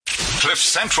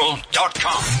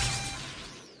CliffCentral.com.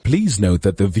 Please note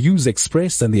that the views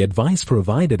expressed and the advice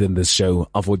provided in this show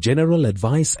are for general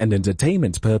advice and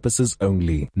entertainment purposes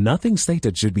only. Nothing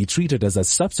stated should be treated as a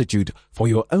substitute for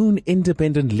your own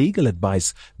independent legal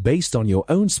advice based on your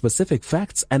own specific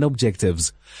facts and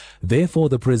objectives. Therefore,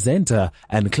 the presenter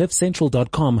and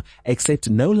CliffCentral.com accept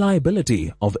no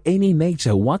liability of any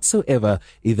nature whatsoever,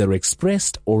 either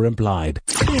expressed or implied.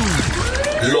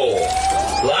 Law,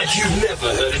 like you've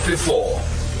never heard it before.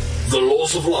 The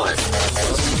Laws of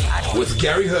Life with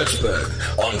Gary Hertzberg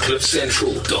on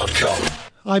CliffCentral.com.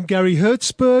 I'm Gary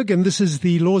Hertzberg, and this is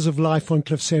the Laws of Life on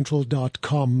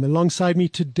CliffCentral.com. Alongside me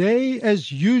today,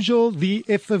 as usual, the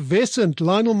effervescent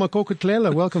Lionel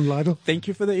Makokotlela. Welcome, Lionel. Thank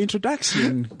you for the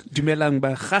introduction. Dumelang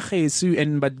ba Gagesu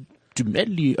and ba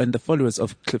Dumeli and the followers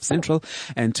of Cliff Central.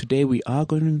 And today we are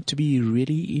going to be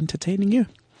really entertaining you.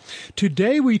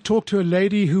 Today we talk to a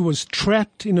lady who was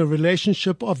trapped in a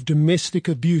relationship of domestic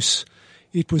abuse.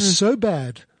 It was so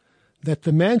bad that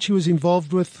the man she was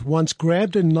involved with once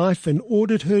grabbed a knife and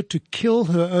ordered her to kill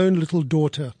her own little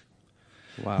daughter.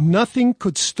 Wow. Nothing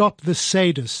could stop the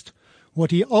sadist.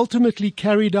 What he ultimately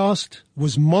carried out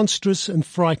was monstrous and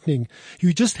frightening.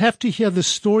 You just have to hear the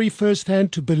story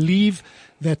firsthand to believe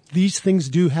that these things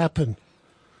do happen.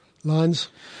 Lines?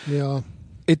 Yeah.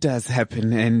 It does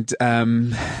happen, and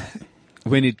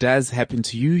when it does happen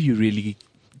to you, you really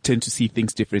tend to see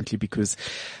things differently because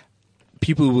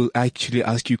people will actually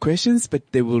ask you questions, but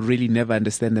they will really never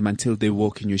understand them until they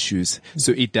walk in your shoes.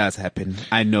 So it does happen.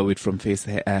 I know it from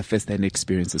first-hand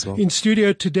experience as well. In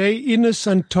studio today, Ines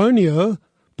Antonio.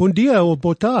 Bon dia or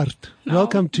boa tarde.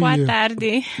 Welcome to boa you.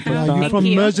 Tarde. You're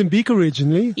from Mozambique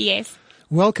originally. Yes.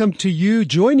 Welcome to you.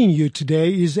 Joining you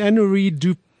today is Anne-Marie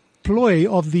Duploy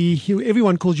of the,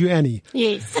 everyone calls you Annie.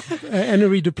 Yes.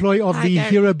 Anne-Marie Duploy of the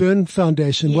Hera Byrne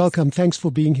Foundation. Yes. Welcome. Thanks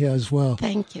for being here as well.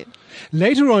 Thank you.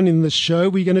 Later on in the show,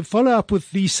 we're going to follow up with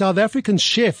the South African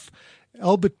chef,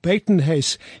 Albert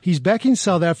Buitenhuis. He's back in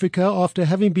South Africa after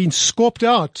having been scorped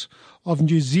out of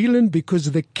New Zealand because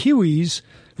the Kiwis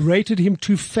rated him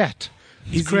too fat.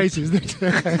 It's crazy, isn't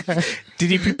it? Did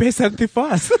he prepare something for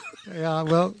us? Yeah,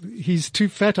 well, he's too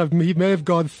fat. He may have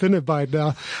gone thinner by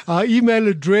now. Our email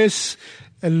address,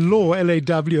 law,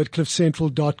 L-A-W, at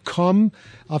cliffcentral.com.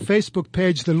 Our Facebook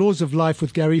page, The Laws of Life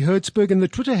with Gary Hertzberg, and the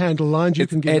Twitter handle lines you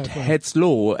can get at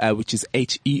Hertzlaw, which is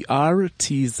Hertzlaw.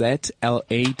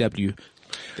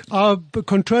 Our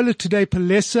controller today,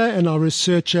 Palesa, and our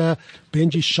researcher,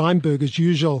 Benji Scheinberg, as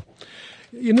usual.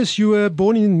 Ines, you were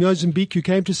born in Mozambique. You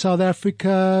came to South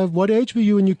Africa. What age were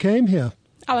you when you came here?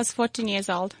 I was 14 years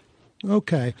old.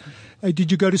 Okay.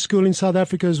 Did you go to school in South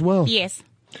Africa as well? Yes.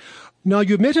 Now,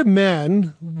 you met a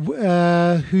man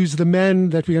who's the man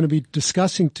that we're going to be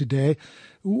discussing today.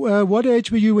 What age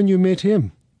were you when you met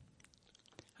him?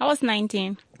 I was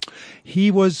 19. He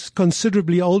was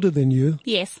considerably older than you.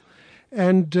 Yes.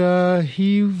 And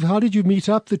how did you meet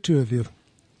up, the two of you?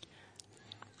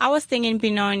 I was staying in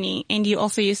Benoni, and he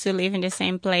also used to live in the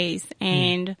same place.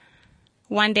 And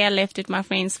one day I left with my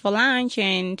friends for lunch,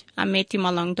 and I met him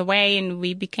along the way, and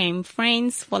we became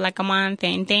friends for like a month,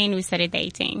 and then we started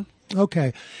dating.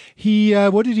 Okay.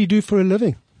 What did he do for a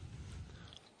living?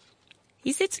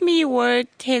 He said to me he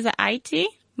worked as an IT,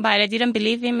 but I didn't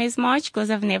believe him as much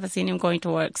because I've never seen him going to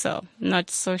work, so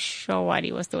not so sure what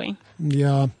he was doing.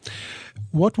 Yeah.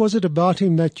 What was it about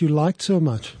him that you liked so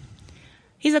much?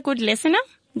 He's a good listener.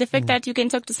 The fact that you can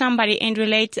talk to somebody and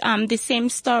relate the same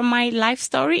story, my life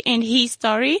story and his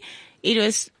story, it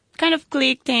was kind of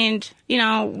clicked, and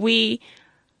we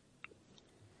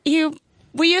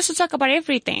used to talk about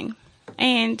everything,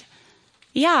 and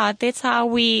that's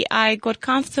how I got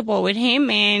comfortable with him,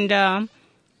 and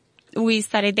we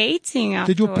started dating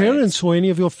afterwards. Did your parents or any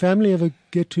of your family ever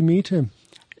get to meet him?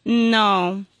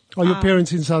 No. Are your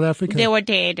parents in South Africa? They were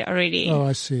dead already. Oh,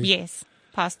 I see. Yes.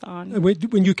 Passed on.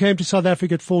 When you came to South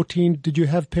Africa at 14, did you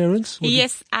have parents?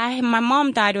 Yes, my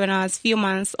mom died when I was a few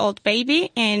months old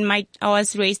baby, and I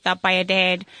was raised up by a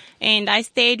dad. And I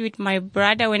stayed with my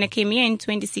brother when I came here in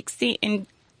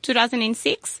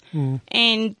 2006.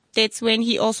 And that's when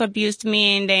he also abused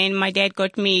me, and then my dad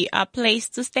got me a place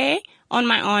to stay on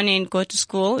my own and go to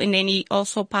school. And then he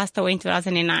also passed away in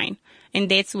 2009.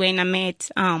 And that's when I met,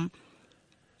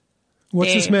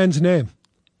 what's this man's name?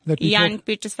 Jan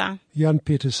Petersa. Jan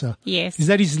Petersa. Yes. Is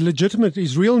that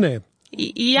his real name?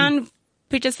 Jan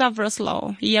Petersa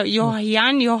Vroslow.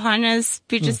 Jan Johannes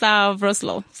Petersa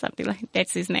Vroslow. Something like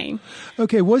that's his name.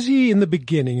 Okay. Was he in the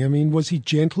beginning? I mean, was he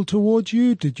gentle towards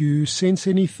you? Did you sense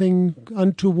anything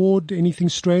untoward, anything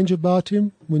strange about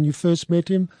him when you first met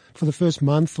him for the first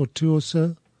month or two or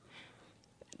so?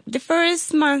 The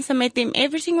first month I met him,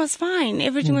 everything was fine.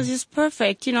 Everything was just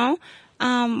perfect, you know.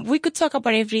 We could talk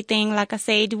about everything. Like I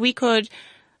said,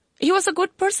 he was a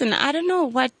good person. I don't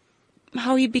know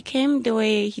how he became the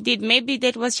way he did. Maybe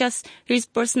that was just his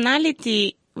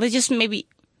personality was just maybe,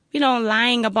 you know,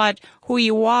 lying about who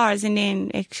he was, and then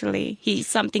actually he's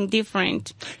something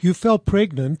different. You fell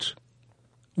pregnant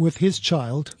with his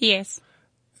child. Yes.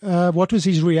 What was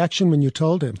his reaction when you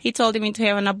told him? He told me to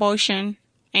have an abortion,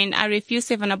 and I refused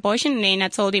to have an abortion, and then I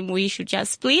told him we should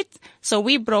just split. So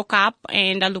we broke up,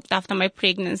 and I looked after my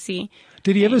pregnancy.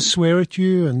 Did he ever swear at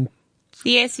you? And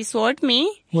yes, he swore at me.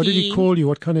 what did he call you?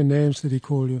 What kind of names did he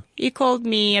call you? He called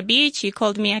me a bitch. He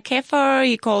called me a kefir.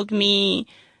 He called me,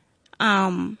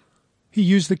 He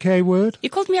used the K word? he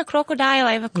called me a crocodile.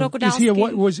 I have a crocodile Is he a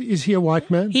skin. is he a white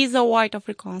man? He's a white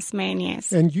Afrikaans man,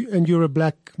 yes. And you're a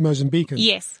black Mozambican?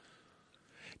 Yes.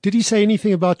 Did he say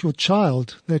anything about your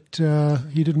child that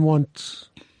he didn't want?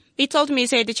 He told me, he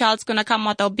said the child's gonna come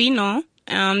out albino.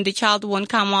 The child won't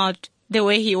come out the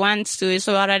way he wants to,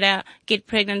 so I'd rather get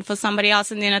pregnant for somebody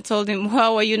else. And then I told him,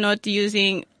 how are you not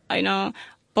using, you know,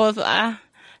 both,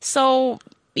 so,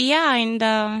 yeah,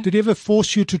 and, Did he ever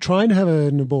force you to try and have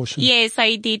an abortion? yes,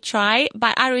 I did try,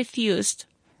 but I refused.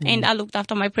 And I looked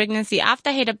after my pregnancy.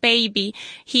 After I had a baby,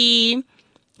 he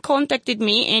contacted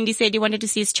me and he said he wanted to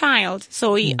see his child.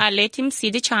 So I let him see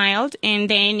the child, and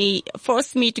then he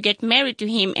forced me to get married to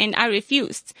him, and I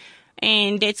refused.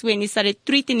 And that's when he started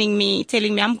threatening me,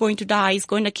 telling me I'm going to die, he's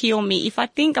going to kill me if I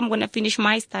think I'm going to finish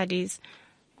my studies.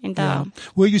 And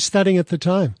Were you studying at the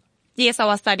time? yes, I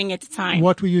was studying at the time.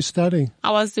 What were you studying?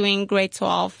 I was doing grade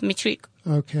 12, matric.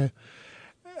 Okay.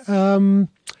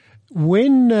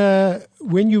 When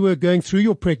you were going through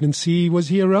your pregnancy, was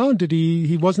he around? Did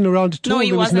he wasn't around at all? No, he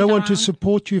there was no wasn't one to around.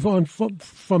 support you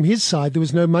from his side. There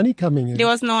was no money coming in. There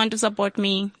was no one to support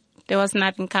me. There was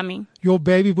nothing coming. Your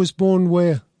baby was born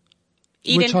where?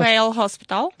 Which Edenvale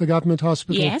Hospital. The government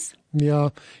hospital? Yes. Yeah.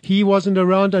 He wasn't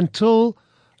around until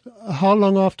how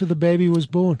long after the baby was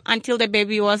born? Until the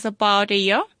baby was about a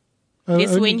year.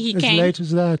 That's when he as came. late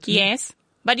as that? Yes.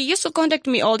 But he used to contact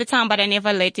me all the time, but I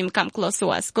never let him come close to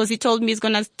us because he told me he's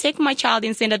going to take my child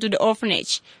and send her to the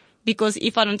orphanage because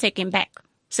if I don't take him back.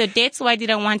 So that's why I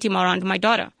didn't want him around my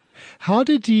daughter. How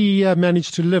did he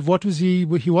manage to live? What was he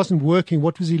wasn't working.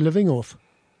 What was he living off?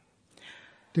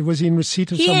 Was he in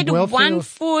receipt of He some had welfare? one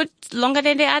foot longer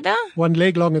than the other. One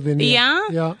leg longer than the Yeah.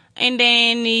 other. Yeah. And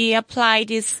then he applied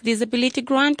his disability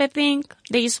grant, I think.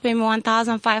 They used to pay me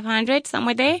 1,500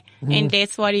 somewhere there. And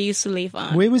that's what he used to live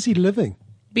on. Where was he living?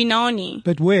 Benoni.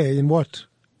 But where? In what?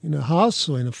 In a house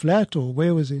or in a flat, or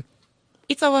where was he?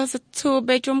 It was a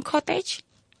 2-bedroom cottage.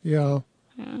 Yeah.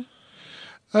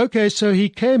 Okay, so he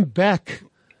came back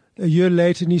a year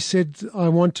later and he said, I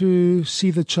want to see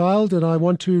the child and I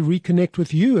want to reconnect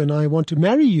with you and I want to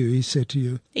marry you, he said to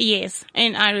you. Yes.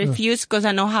 And I refused because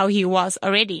I know how he was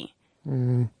already.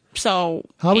 So.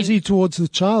 How was he towards the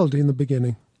child in the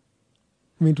beginning?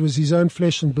 I mean, it was his own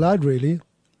flesh and blood, really.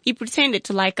 He pretended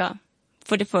to like her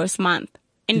for the first month.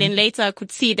 And then later I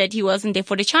could see that he wasn't there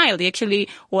for the child. He actually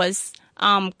was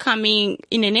coming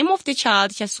in the name of the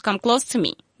child just to come close to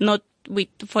me, not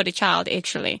for the child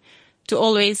actually. To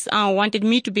always wanted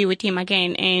me to be with him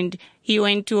again. And he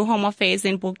went to Home Affairs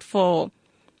and booked for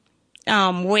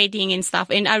wedding and stuff.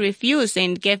 And I refused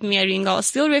and gave me a ring. I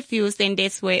still refused, and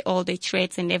that's where all the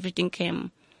threats and everything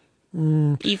came.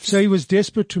 So he was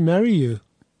desperate to marry you.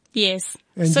 Yes.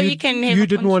 And so you can have you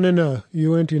didn't want to know.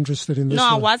 You weren't interested in this. No,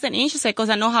 I one. wasn't interested because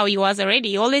I know how he was already.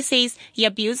 He always says he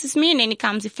abuses me, and then he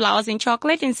comes with flowers and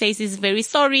chocolate and says he's very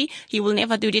sorry. He will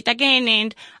never do it again.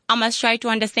 And I must try to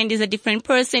understand he's a different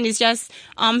person. It's just,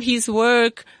 his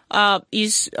work,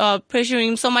 is, pressuring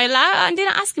him so much. And then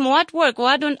I ask him, what work?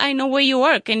 Why don't I know where you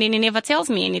work? And then he never tells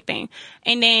me anything.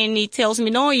 And then he tells me,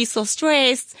 no, he's so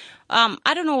stressed.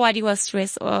 I don't know why he was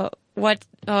stressed or what,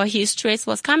 his stress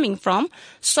was coming from.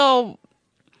 So,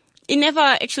 he never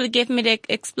actually gave me the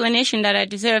explanation that I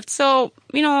deserved. So,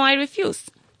 I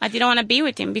refused. I didn't want to be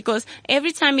with him because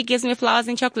every time he gives me flowers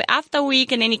and chocolate, after a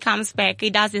week and then he comes back, he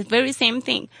does the very same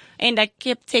thing. And I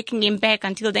kept taking him back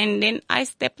until then I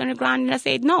stepped on the ground and I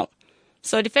said no.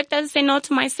 So the fact that I said no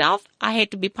to myself, I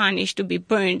had to be punished, to be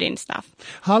burned and stuff.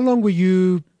 How long were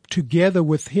you together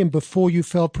with him before you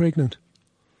fell pregnant?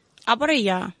 About a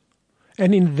year.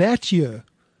 And in that year,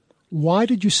 why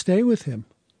did you stay with him?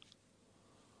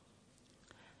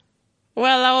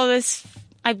 Well,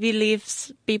 I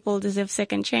believe people deserve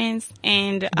second chance,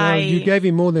 and You gave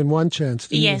him more than one chance,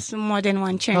 didn't yes, you? more than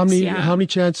one chance. How many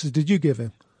chances did you give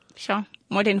him? Sure,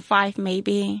 more than 5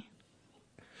 maybe.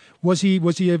 Was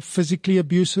he physically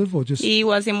abusive or just? He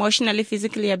was emotionally,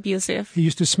 physically abusive. He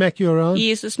used to smack you around? He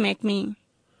used to smack me.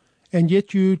 And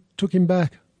yet you took him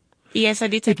back? Yes, I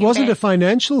did take him back. It wasn't a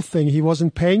financial thing. He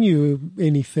wasn't paying you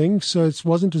anything, so it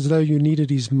wasn't as though you needed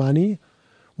his money.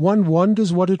 One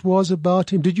wonders what it was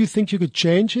about him. Did you think you could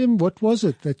change him? What was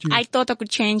it that you... I thought I could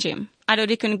change him. I thought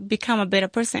he could become a better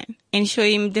person and show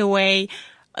him the way.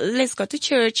 Let's go to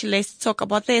church. Let's talk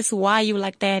about this. Why you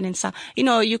like that and stuff.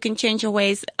 You can change your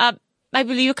ways. I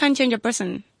believe you can't change a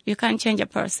person. You can't change a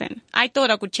person. I thought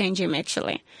I could change him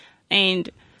actually. And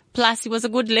plus, it was a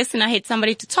good lesson. I had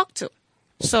somebody to talk to.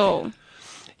 So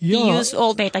he used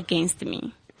all that against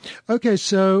me. Okay,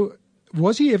 so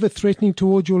was he ever threatening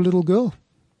towards your little girl?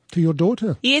 To your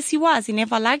daughter? Yes, he was. He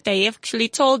never liked her. He actually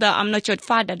told her, I'm not your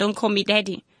father. Don't call me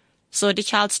daddy. So the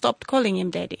child stopped calling him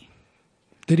daddy.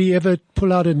 Did he ever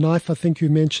pull out a knife? I think you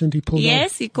mentioned he pulled out.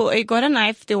 Yes, he got a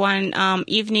knife. The one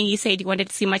evening he said he wanted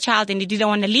to see my child and he didn't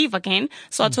want to leave again.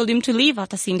 So I told him to leave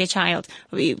after seeing the child.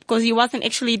 Because he wasn't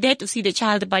actually there to see the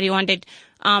child, but he wanted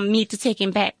me to take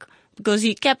him back. Because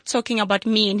he kept talking about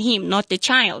me and him, not the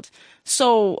child.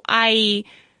 So I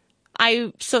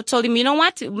told him, you know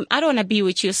what? I don't want to be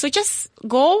with you. So just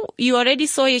go. You already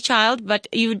saw your child, but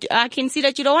I can see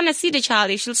that you don't want to see the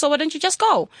child. So why don't you just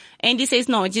go? And he says,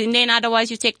 no. And then otherwise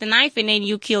you take the knife and then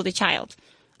you kill the child.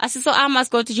 I said, so I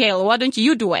must go to jail. Why don't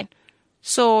you do it?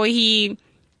 So he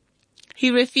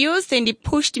refused and he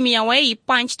pushed me away. He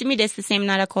punched me. That's the same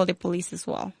night I called the police as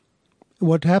well.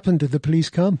 What happened? Did the police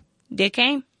come? They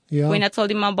came. Yeah. When I told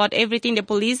him about everything, the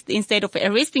police, instead of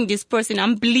arresting this person,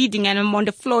 I'm bleeding and I'm on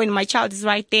the floor and my child is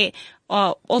right there,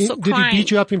 also Did crying. he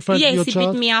beat you up in front of your child? Yes,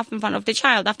 he beat me up in front of the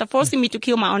child after forcing me to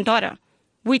kill my own daughter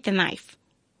with a knife.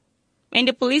 And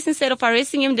the police, instead of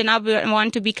arresting him, they now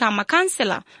want to become a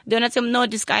counselor. They want to tell him, no,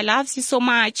 this guy loves you so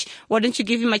much. Why don't you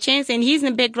give him a chance? And he's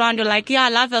in the background, they're like, yeah, I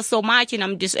love her so much and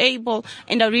I'm disabled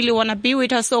and I really want to be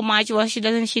with her so much. Well, she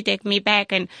take me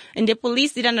back? And the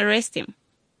police didn't arrest him.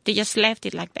 They just left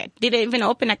it like that. They didn't even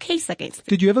open a case against him.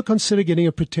 Did you ever consider getting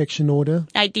a protection order?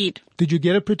 I did. Did you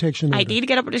get a protection order? I did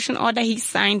get a protection order. He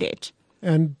signed it.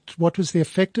 And what was the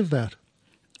effect of that?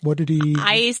 What did he...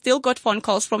 I still got phone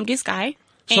calls from this guy.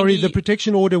 Sorry, the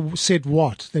protection order said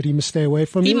what? That he must stay away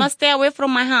from you? He must stay away from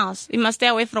my house. He must stay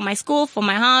away from my school, from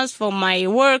my house, from my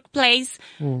workplace.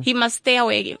 He must stay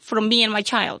away from me and my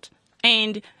child.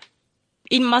 And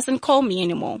he mustn't call me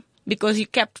anymore. Because he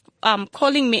kept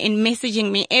calling me and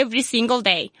messaging me every single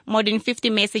day. More than 50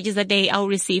 messages a day I'll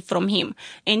receive from him.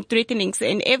 And threatenings.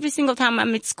 And every single time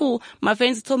I'm at school, my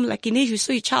friends told me, like, Inez, we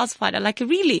saw your child's father. Like,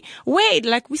 really? Wait,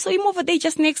 like, we saw him over there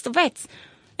just next to vets.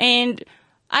 And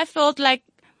I felt like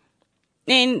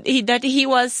that he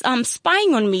was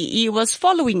spying on me. He was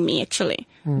following me, actually.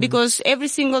 Because every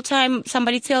single time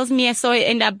somebody tells me I saw it,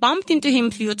 and I bumped into him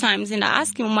a few times, and I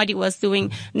asked him what he was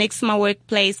doing next to my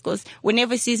workplace, because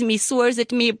whenever he sees me, he swears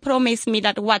at me, promises me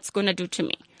that what's going to do to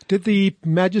me. Did the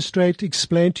magistrate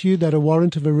explain to you that a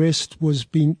warrant of arrest was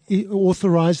being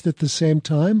authorized at the same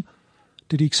time?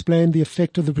 Did he explain the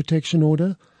effect of the protection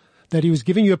order? That he was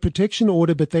giving you a protection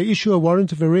order, but they issue a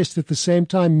warrant of arrest at the same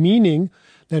time, meaning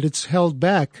that it's held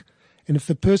back. And if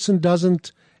the person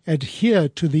doesn't adhere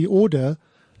to the order,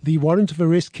 the warrant of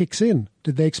arrest kicks in.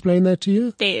 Did they explain that to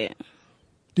you?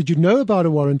 Did you know about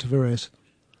a warrant of arrest?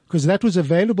 Because that was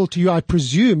available to you, I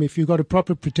presume, if you got a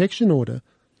proper protection order.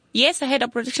 Yes, I had a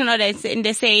protection order, and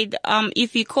they said,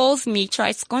 if he calls me,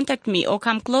 tries to contact me, or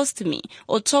come close to me,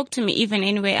 or talk to me, even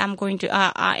anywhere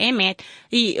I am at,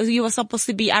 he was supposed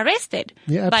to be arrested.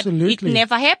 Yeah, absolutely. But it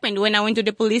never happened. When I went to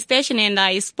the police station and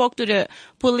I spoke to the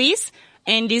police,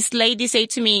 and this lady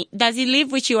said to me, does he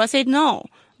live with you? I said, no.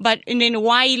 And then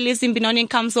why he lives in Benoni and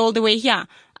comes all the way here?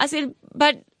 I said,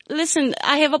 but listen,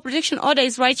 I have a protection order.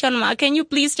 It's right here. Can you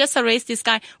please just arrest this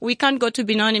guy? We can't go to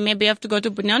Benoni. Maybe you have to go to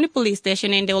Benoni police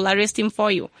station and they will arrest him for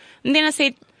you. And then I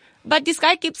said, but this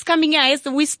guy keeps coming here as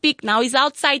we speak now. He's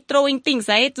outside throwing things.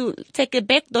 I had to take a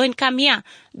back door and come here.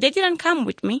 They didn't come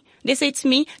with me. They said to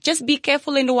me, just be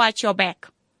careful and watch your back.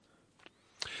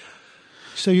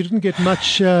 So you didn't get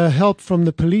much help from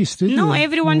the police, did you? No,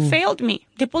 everyone failed me.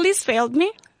 The police failed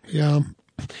me. Yeah.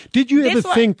 Did you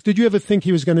ever think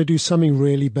he was going to do something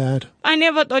really bad? I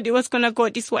never thought it was going to go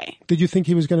this way. Did you think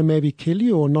he was going to maybe kill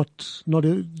you or not?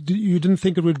 You didn't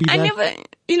think it would be that? I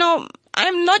never,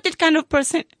 I'm not that kind of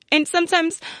person. And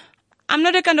sometimes I'm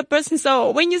not that kind of person. So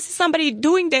when you see somebody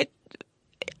doing that,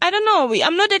 I don't know.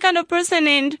 I'm not that kind of person.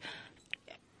 And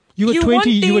you were 20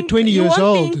 years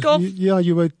old.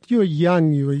 You were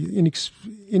young. You were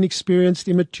inexperienced,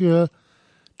 immature.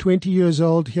 20 years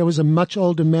old. Here was a much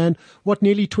older man. What,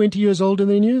 nearly 20 years older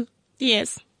than you?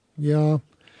 Yes. Yeah.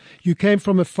 You came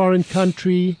from a foreign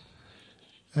country.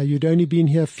 You'd only been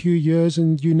here a few years,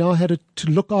 and you now had to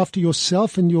look after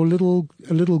yourself and your a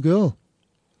little girl.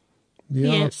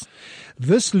 Yeah. Yes.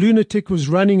 This lunatic was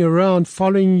running around,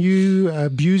 following you,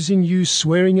 abusing you,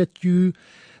 swearing at you.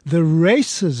 The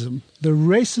racism, the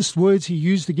racist words he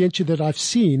used against you that I've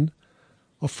seen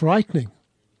are frightening.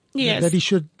 Yes. That he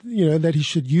should, that he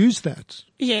should use that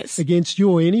Yes. against you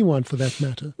or anyone for that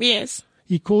matter. Yes.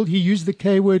 He used the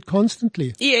K word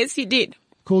constantly. Yes, he did.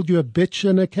 Called you a bitch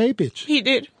and a K bitch. He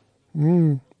did.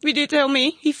 He did tell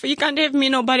me, if you can't have me,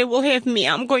 nobody will have me.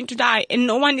 I'm going to die, and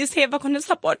no one is ever going to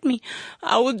support me.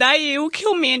 I will die, you will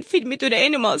kill me and feed me to the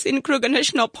animals in Kruger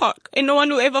National Park, and no one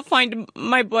will ever find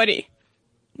my body.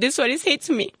 This is what he said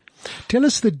to me. Tell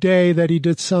us the day that he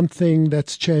did something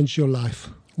that's changed your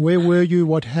life. Where were you?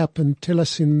 What happened? Tell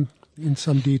us in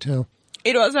some detail.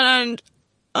 It was around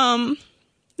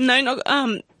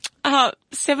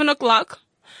 7 o'clock.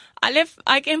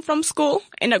 I came from school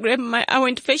and I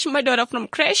went to fetch my daughter from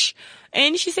crash,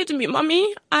 and she said to me,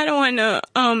 "Mommy, I don't want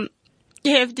to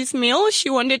have this meal." She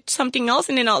wanted something else,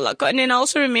 and then I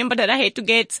also remember that I had to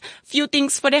get few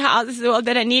things for the house as well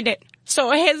that I needed.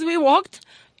 So as we walked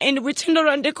and we turned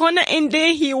around the corner, and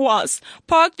there he was,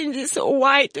 parked in this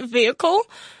white vehicle.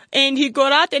 And he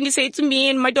got out and he said to me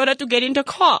and my daughter to get in the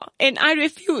car. And I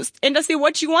refused. And I said,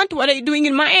 "What you want? What are you doing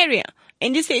in my area?"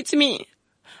 And he said to me,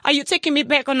 "Are you taking me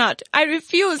back or not?" I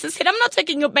refused. I said, "I'm not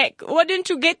taking you back. Why didn't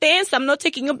you get the answer? I'm not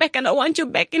taking you back, and I want you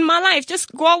back in my life.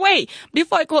 Just go away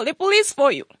before I call the police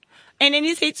for you." And then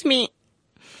he said to me,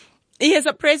 he has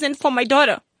a present for my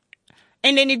daughter.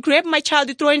 And then he grabbed my child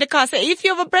to throw in the car. Said, "If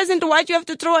you have a present, why do you have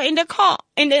to throw her in the car?"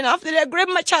 And then after that, I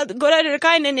grabbed my child, got out of the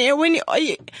car, and then it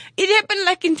happened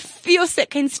like in few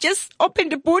seconds. Just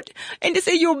opened the boot, and they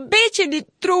said, "You bitch," and he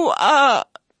threw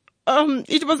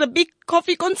it was a big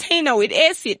coffee container with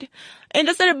acid. And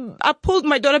I pulled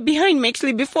my daughter behind me,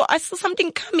 actually, before I saw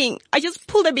something coming. I just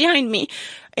pulled her behind me.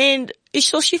 And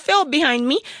so she fell behind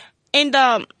me. And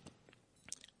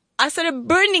I started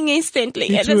burning instantly.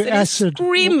 He and threw I started acid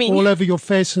screaming. all over your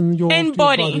face and your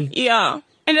body. Yeah.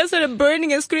 And I started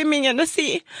burning and screaming, and I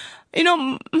see,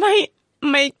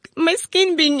 my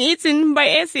skin being eaten by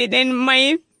acid, and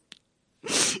my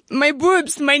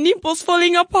boobs, my nipples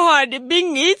falling apart,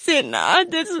 being eaten.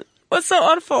 This was so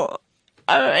awful.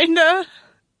 And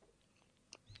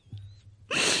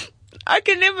I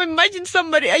can never imagine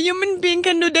a human being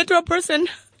can do that to a person.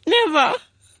 Never.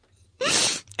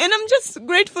 And I'm just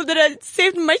grateful that I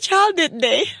saved my child that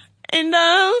day. And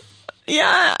I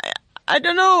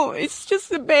don't know. It's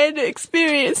just a bad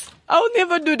experience. I'll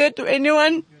never do that to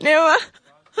anyone. Never.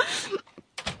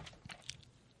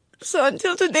 So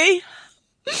until today,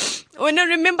 when I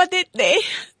remember that day,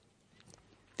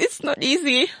 it's not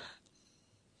easy.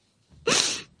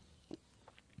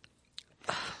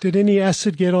 Did any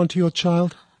acid get onto your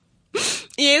child?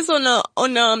 Yes, just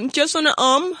on the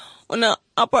arm, on the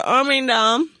upper arm and the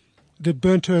arm. It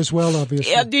burnt her as well,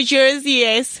 obviously. Yeah, the jersey,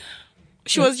 yes.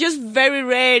 She was just very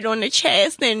red on the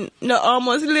chest, and the arm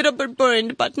was a little bit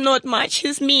burned, but not much.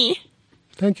 It's me.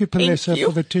 Thank you, Palesa, Thank you.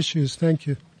 for the tissues. Thank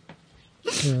you.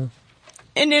 Yeah.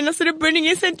 And then I started burning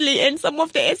instantly, and some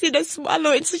of the acid I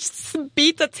swallowed, it's just a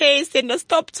bitter taste, and I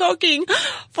stopped talking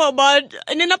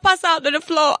and then I passed out on the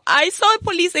floor. I saw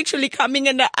police actually coming,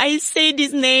 and I said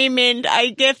his name, and I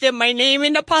gave them my name,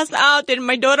 and I passed out, and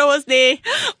my daughter was there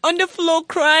on the floor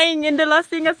crying, and the last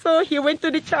thing I saw, he went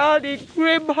to the child, he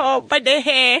grabbed her by the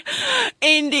hair,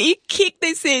 and he kicked,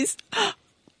 he says,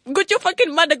 "Go your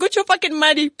fucking mother,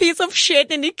 piece of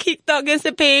shit," and he kicked her against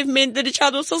the pavement, and the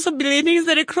child was also bleeding, he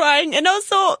started crying, and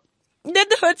also, that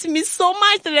hurts me so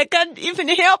much that I can't even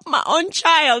help my own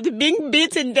child being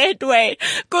beaten that way,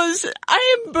 cause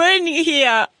I am burning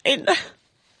here, and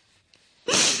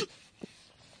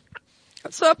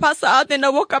so I passed out, and I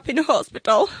woke up in the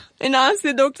hospital, and I asked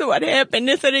the doctor what happened,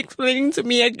 they started explaining to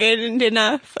me again, and then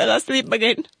I fell asleep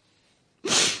again.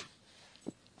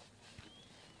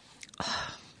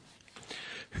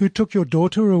 Who took your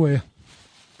daughter away?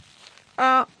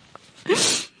 My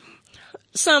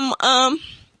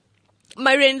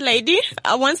rent lady.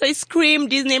 Once I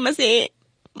screamed his name, I said,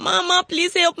 "Mama,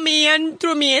 please help me," and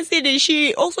threw me acid, and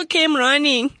she also came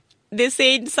running. They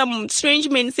said some strange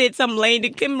men said some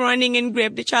lady came running and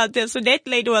grabbed the child there. So that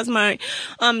lady was my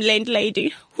land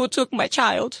lady who took my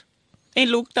child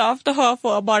and looked after her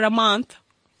for about a month.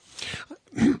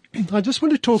 I just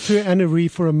want to talk to Anna-Ree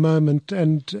for a moment.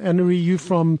 And Anna-Ree, you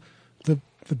from the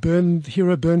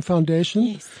Hero Burn Foundation.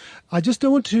 Yes. I just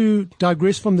don't want to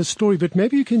digress from the story, but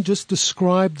maybe you can just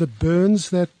describe the burns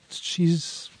that she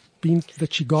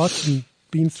got and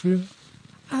been through.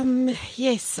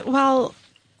 Yes. Well,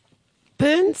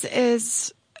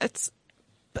 burns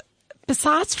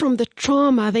besides from the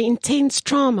trauma, the intense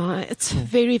trauma, it's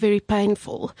very, very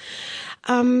painful.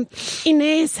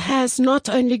 Inez has not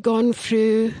only gone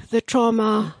through the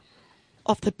trauma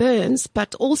of the burns,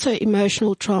 but also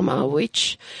emotional trauma,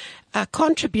 which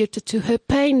contributed to her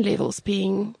pain levels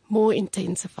being more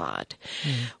intensified.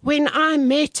 When I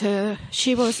met her,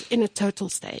 she was in a total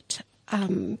state.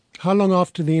 How long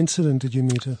after the incident did you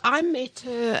meet her? I met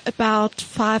her about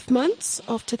 5 months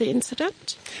after the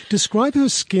incident. Describe her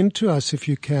skin to us if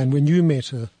you can, when you met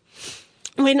her.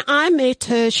 When I met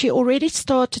her, she already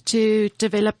started to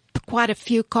develop quite a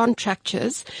few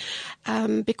contractures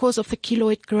because of the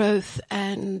keloid growth.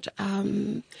 And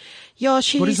what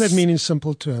does that mean in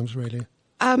simple terms, really?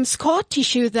 Scar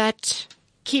tissue that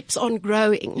keeps on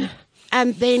growing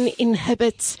and then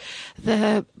inhibits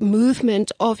the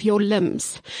movement of your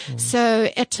limbs. So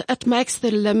it makes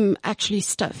the limb actually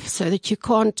stiff so that you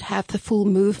can't have the full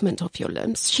movement of your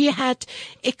limbs. She had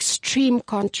extreme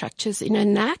contractures in her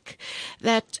neck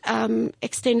that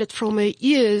extended from her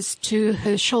ears to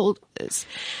her shoulders.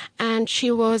 And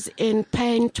she was in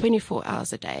pain 24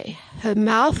 hours a day. Her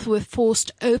mouth was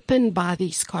forced open by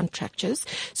these contractures,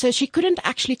 so she couldn't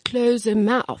actually close her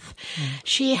mouth.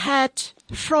 She had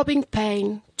throbbing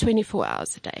pain 24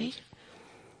 hours a day.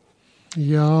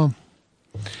 Yeah.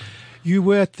 You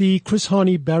were at the Chris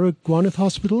Hani Baragwanath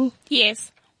Hospital?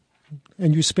 Yes.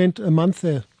 And you spent a month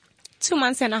there? 2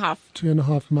 months and a half.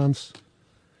 2.5 months.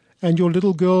 And your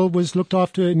little girl was looked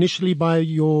after initially by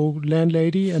your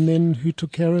landlady, and then who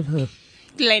took care of her?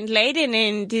 Landlady, and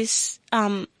then this,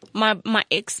 my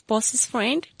ex-boss's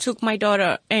friend took my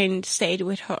daughter and stayed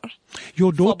with her.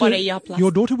 Your daughter, for about a year plus.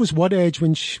 Your daughter was what age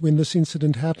when this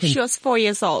incident happened? She was 4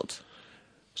 years old.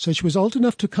 So she was old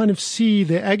enough to kind of see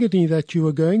the agony that you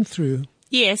were going through.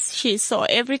 Yes, she saw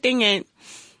everything, and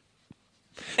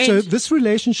so this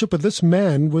relationship with this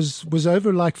man was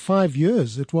over like 5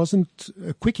 years. It wasn't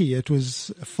a quickie. It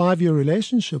was a 5-year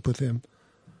relationship with him.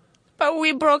 But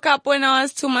we broke up when I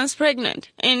was 2 months pregnant,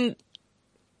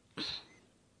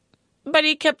 but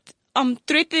he kept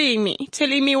threatening me,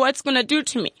 telling me what's gonna do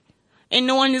to me, and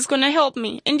no one is gonna help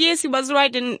me. And yes, he was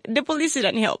right, and the police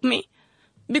didn't help me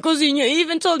because he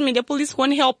even told me the police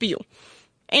won't help you,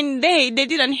 and they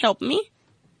didn't help me.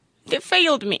 They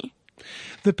failed me.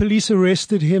 The police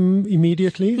arrested him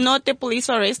immediately? Not the police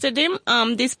arrested him.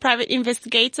 This private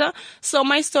investigator saw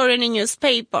my story in the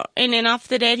newspaper, and then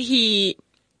after that he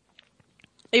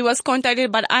was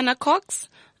contacted by Anna Cox,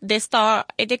 the star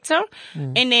editor,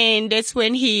 and then that's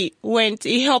when he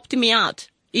helped me out.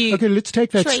 Okay, let's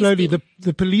take that slowly.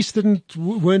 The police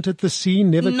weren't at the scene,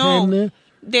 never came there?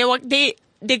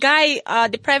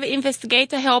 The private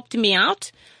investigator helped me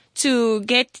out to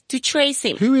trace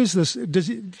him. Who is this?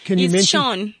 Can you mention?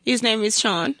 Sean. His name is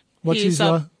Sean. What's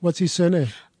his surname?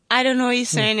 I don't know his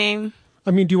surname.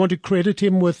 I mean, do you want to credit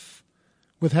him with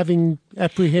having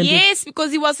apprehended? Yes,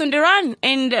 because he was on the run,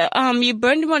 and you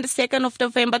burned him on the 2nd of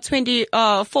November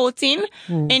 2014,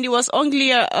 and it was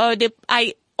only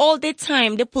all the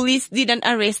time the police didn't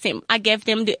arrest him. I gave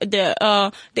them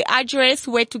the address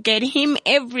where to get him,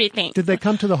 everything. Did they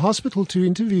come to the hospital to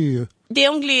interview you? They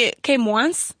only came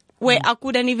once, where I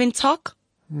couldn't even talk,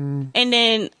 and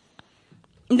then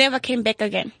never came back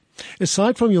again.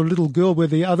 Aside from your little girl, were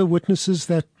there other witnesses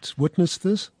that witnessed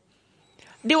this?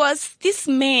 There was this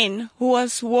man who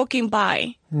was walking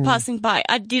by, passing by.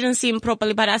 I didn't see him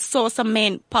properly, but I saw some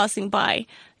men passing by.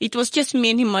 It was just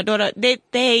me and him, my daughter.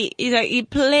 He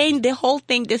playing the whole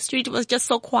thing. The street was just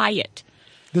so quiet.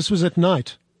 This was at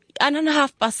night? I don't know,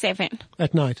 7:30.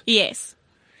 At night? Yes.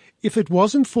 If it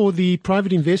wasn't for the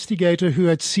private investigator who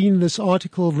had seen this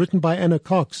article written by Anna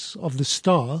Cox of the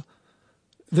Star,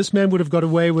 this man would have got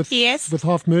away with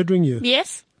half murdering you.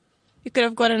 Yes. You could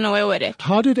have gotten away with it.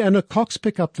 How did Anna Cox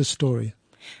pick up the story?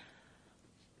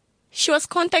 She was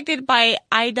contacted by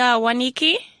Ida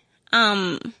Waniki,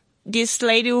 this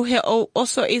lady who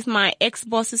also is my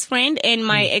ex-boss's friend, and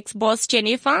my ex-boss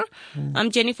Jennifer,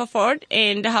 Jennifer Ford,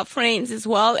 and her friends as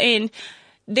well. And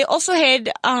they also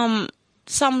had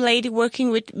some lady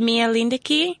working with Mia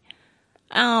Lindeke.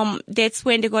 That's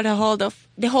when they got a hold of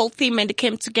the whole thing, and they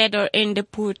came together and they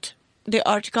put the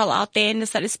article out there, and they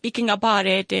started speaking about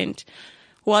it, and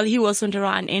while he was on the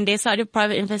run, and they started,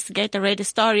 private investigator read the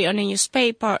story on a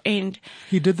newspaper, and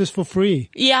he did this for free.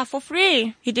 Yeah, for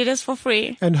free. He did this for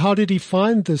free. And how did he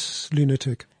find this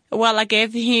lunatic? Well, I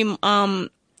gave him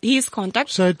his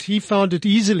contact. So he found it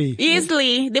easily.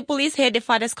 Easily. The police had the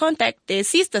father's contact, the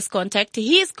sister's contact,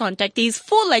 his contact, his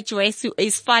full address,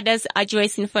 his father's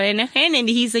address in Vereeniging and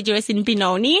his address in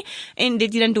Benoni, and they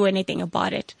didn't do anything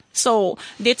about it. So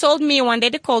they told me one day,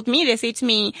 they called me, they said to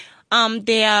me,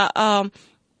 they are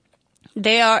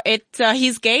at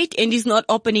his gate and he's not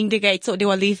opening the gate, so they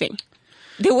were leaving.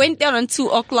 They went there on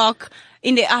 2:00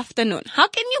 in the afternoon. How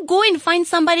can you go and find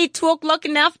somebody at 2:00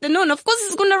 in the afternoon? Of course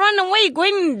he's going to run away,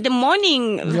 going in the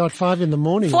morning. You're at 5 in the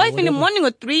morning. 5 in the morning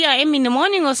or 3 a.m. in the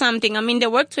morning or something. I mean, they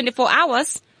work 24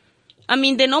 hours. I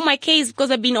mean, they know my case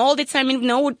because I've been all the time in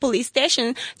Norwood police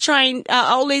station trying,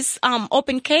 always,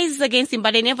 open cases against him,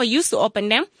 but I never used to open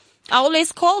them. I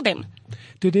always call them.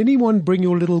 Did anyone bring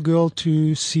your little girl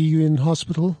to see you in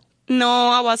hospital? No,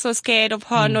 I was so scared of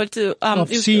her not to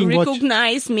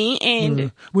recognize me.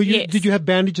 And yes. Did you have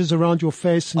bandages around your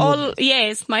face? And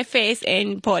yes, my face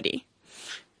and body.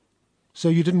 So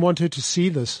you didn't want her to see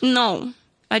this? No,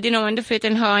 I didn't want to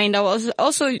threaten her, and I was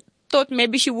also thought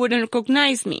maybe she wouldn't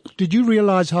recognize me. Did you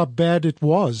realize how bad it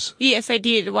was? Yes, I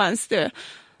did once. The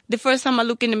first time I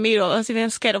looked in the mirror, I was even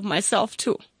scared of myself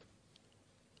too.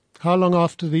 How long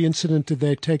after the incident did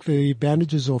they take the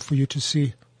bandages off for you to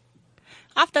see?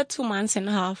 After 2 months and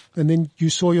a half. And then you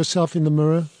saw yourself in the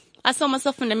mirror? I saw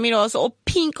myself in the mirror. I was all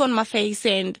pink on my face,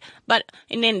 and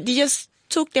then they just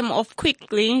took them off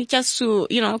quickly just to,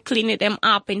 clean them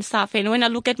up and stuff. And when I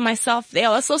look at myself there,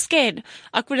 I was so scared.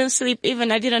 I couldn't sleep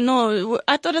even. I didn't know.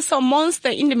 I thought I saw a monster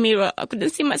in the mirror. I couldn't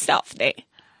see myself there.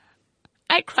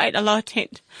 I cried a lot,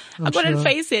 and I couldn't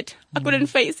face it. I couldn't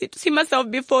face it. To see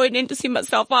myself before and then to see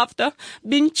myself after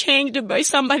being changed by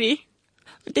somebody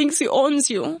who thinks he owns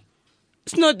you.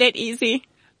 It's not that easy.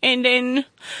 And then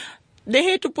they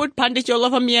had to put bandage all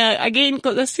over me again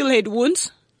because I still had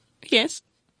wounds. Yes.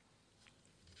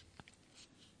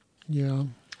 Yeah.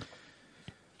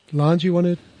 Lance, you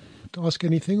want to ask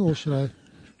anything, or should I?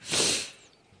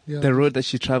 Yeah. The road that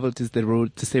she traveled is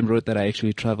the same road that I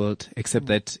actually traveled, except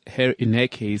that in her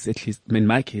case, at least in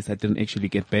my case, I didn't actually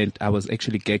get bent. I was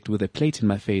actually gagged with a plate in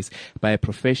my face by a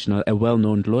professional, a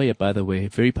well-known lawyer, by the way, a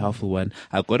very powerful one.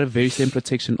 I got a very same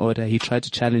protection order. He tried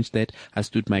to challenge that. I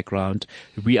stood my ground.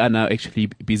 We are now actually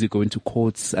busy going to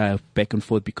courts back and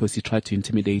forth because he tried to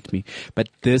intimidate me. But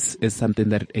this is something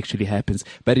that actually happens.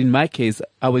 But in my case,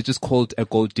 I was just called a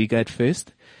gold digger at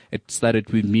first. It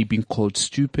started with me being called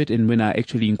stupid, and when I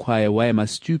actually inquire, why am I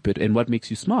stupid and what makes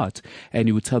you smart? And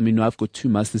he would tell me, no, I've got 2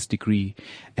 master's degree.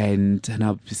 And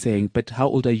I'll be saying, but how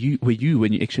old were you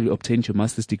when you actually obtained your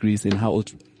master's degrees, and how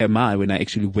old am I when I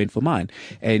actually went for mine?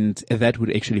 And that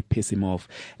would actually piss him off.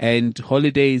 And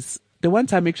holidays, the one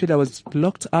time actually I was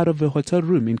locked out of a hotel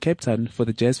room in Cape Town for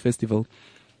the jazz festival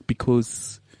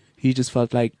because he just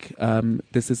felt like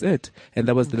this is it. And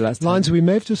that was the last Lines, time. we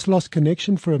may have just lost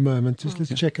connection for a moment. Just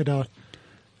let's check it out.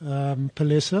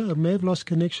 Palesa, I may have lost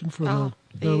connection for a moment.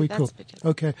 No, we cool.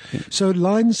 Okay. Yeah. So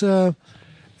Lines,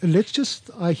 let's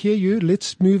just, I hear you.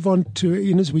 Let's move on to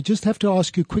Ines. We just have to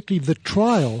ask you quickly, the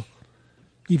trial.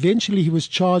 Eventually he was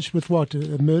charged with what?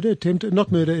 A murder? Attempted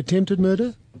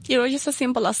murder? It was just a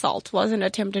simple assault. Wasn't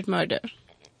attempted murder.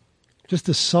 Just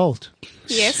assault.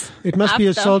 Yes. It must be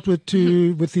assault with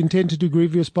the intent to do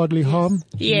grievous bodily harm.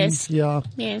 Yes. Yeah.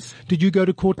 Yes. Did you go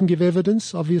to court and give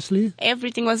evidence, obviously?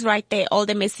 Everything was right there. All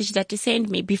the messages that he sent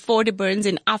me before the burns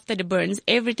and after the burns,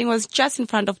 everything was just in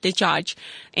front of the judge.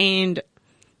 And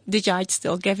the judge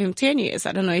still gave him 10 years.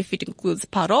 I don't know if it includes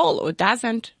parole or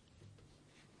doesn't.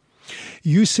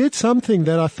 You said something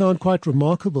that I found quite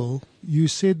remarkable. You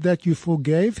said that you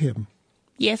forgave him.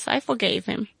 Yes, I forgave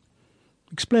him.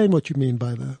 Explain what you mean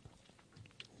by that.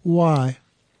 Why?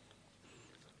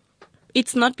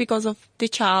 It's not because of the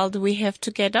child we have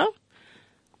together.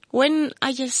 When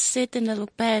I just sit and I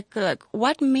look back, like,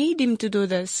 what made him to do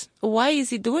this? Why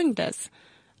is he doing this?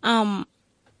 And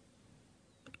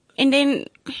then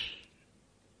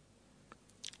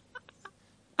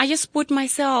I just put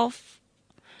myself,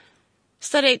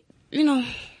 started,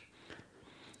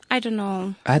 I don't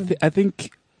know. I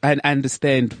think I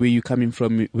understand where you're coming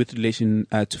from with relation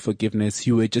to forgiveness.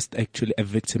 You were just actually a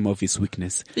victim of his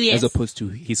weakness, yes, as opposed to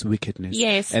his wickedness.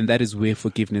 Yes. And that is where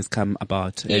forgiveness come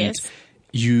about. And yes,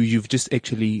 you've just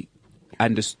actually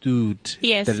understood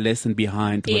yes, the lesson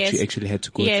behind what yes, you actually had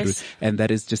to go yes, through. And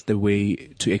that is just the way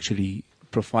to actually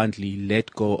profoundly let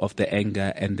go of the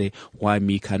anger and the why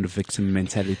me kind of victim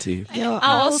mentality. I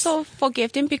also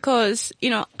forgave him because,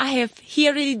 he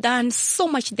already done so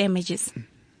much damages.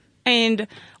 And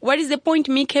what is the point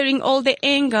me carrying all the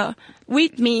anger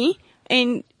with me?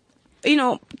 And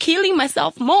killing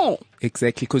myself more.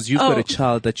 Exactly, because you've got a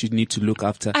child that you need to look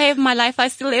after. I have my life. I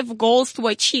still have goals to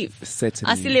achieve.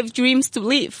 Certainly. I still have dreams to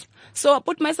live. So I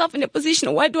put myself in a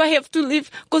position, why do I have to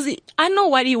live? Because I know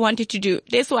what he wanted to do.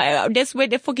 That's where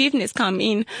the forgiveness come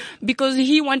in. Because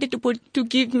he wanted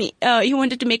he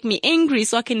wanted to make me angry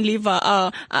so I can live,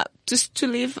 to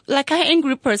live like an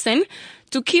angry person,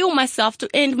 to kill myself, to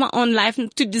end my own life,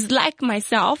 to dislike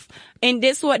myself. And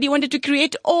that's what he wanted to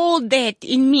create, all that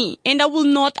in me. And I will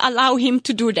not allow him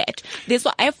to do that. That's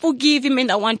why I forgive him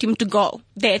and I want him to go.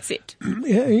 That's it.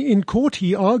 In court,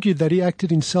 he argued that he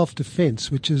acted in self-defense,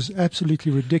 which is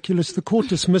absolutely ridiculous. The court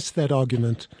dismissed that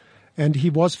argument, and he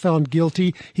was found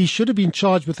guilty. He should have been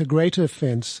charged with a greater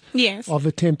offense of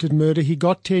attempted murder. He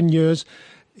got 10 years.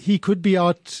 He could be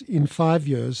out in 5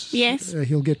 years. Yes.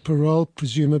 He'll get parole,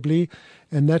 presumably,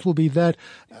 and that will be that.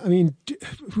 I mean,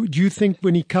 do you think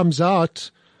when he comes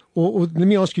out, or let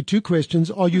me ask you two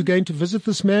questions. Are you going to visit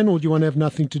this man, or do you want to have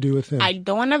nothing to do with him? I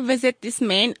don't want to visit this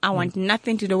man. I want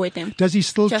nothing to do with him. Does he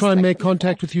still try and make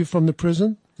contact with you from the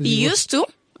prison? He used to.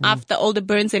 After all the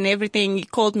burns and everything, he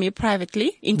called me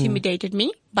privately, intimidated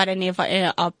me, but I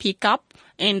never pick up.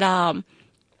 And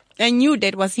I knew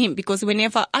that was him because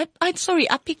whenever I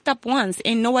picked up once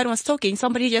and no one was talking.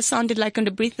 Somebody just sounded like on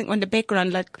the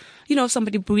background, like,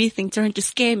 somebody breathing, trying to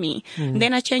scare me.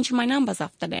 Then I changed my numbers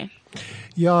after that.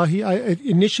 Yeah,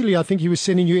 initially I think he was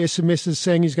sending you SMSs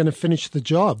saying he's going to finish the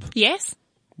job. Yes.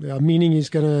 Yeah, meaning he's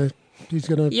going to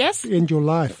end your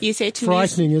life. You said to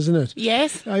frightening, isn't it?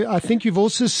 Yes. I think you've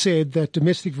also said that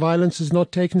domestic violence is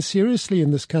not taken seriously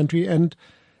in this country, and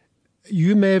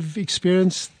you may have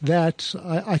experienced that.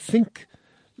 I think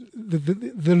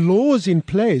the laws in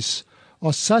place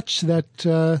are such that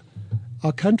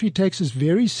our country takes us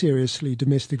very seriously,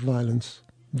 domestic violence.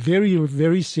 Very,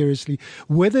 very seriously.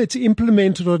 Whether it's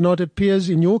implemented or not appears,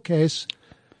 in your case,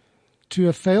 to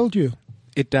have failed you.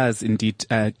 It does indeed,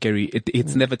 Gary.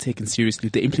 It's never taken seriously.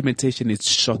 The implementation is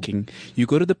shocking. You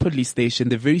go to the police station,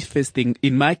 the very first thing,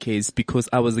 in my case, because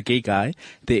I was a gay guy,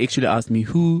 they actually asked me,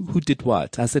 who did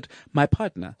what? I said, my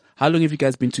partner. How long have you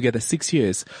guys been together? 6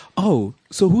 years. Oh,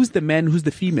 so who's the man? Who's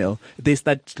the female? They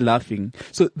start laughing.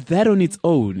 So that on its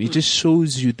own, it just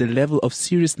shows you the level of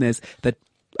seriousness that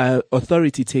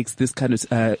authority takes this kind of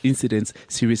incidents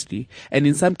seriously. And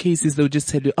in some cases, they'll just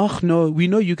tell you, oh, no, we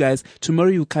know you guys. Tomorrow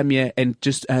you come here and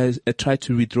just try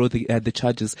to withdraw the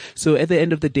charges. So at the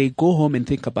end of the day, go home and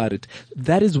think about it.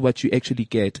 That is what you actually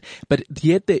get. But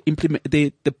yet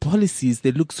the policies,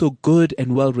 they look so good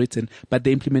and well written, but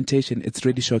the implementation, it's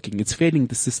really shocking. It's failing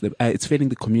the system. It's failing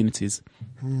the communities.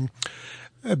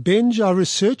 Benj, our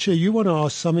researcher, you want to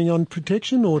ask something on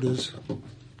protection orders?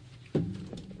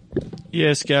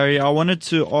 Yes, Gary, I wanted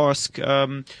to ask,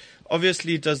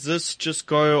 obviously, does this just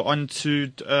go on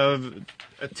to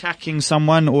attacking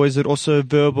someone, or is it also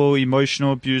verbal,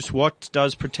 emotional abuse? What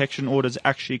does protection orders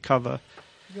actually cover?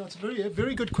 Yeah, it's a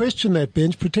very good question, that,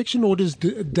 Benj. Protection orders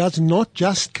does not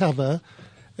just cover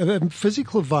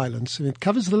physical violence. It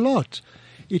covers a lot.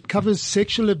 It covers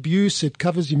sexual abuse. It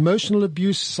covers emotional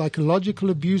abuse, psychological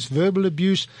abuse, verbal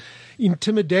abuse,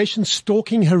 intimidation,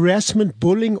 stalking, harassment,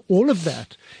 bullying, all of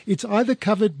that. It's either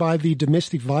covered by the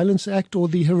Domestic Violence Act or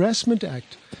the Harassment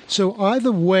Act. So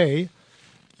either way,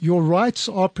 your rights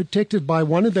are protected by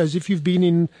one of those. If you've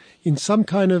been in some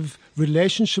kind of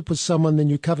relationship with someone, then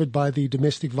you're covered by the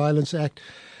Domestic Violence Act.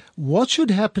 What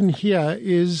should happen here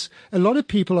is a lot of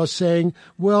people are saying,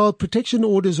 well, protection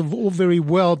orders are all very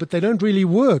well, but they don't really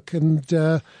work. And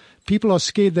people are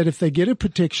scared that if they get a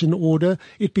protection order,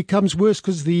 it becomes worse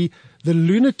because the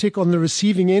lunatic on the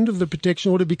receiving end of the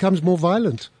protection order becomes more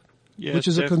violent, which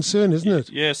is a concern, isn't it?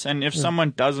 Yes, and if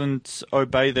someone doesn't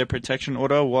obey their protection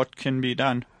order, what can be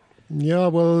done? Yeah,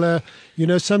 well,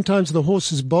 sometimes the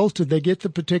horse is bolted. They get the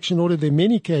protection order. There are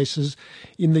many cases.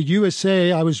 In the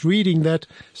USA, I was reading that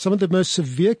some of the most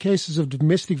severe cases of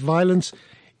domestic violence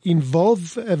involve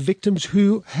victims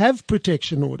who have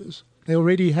protection orders. They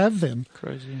already have them.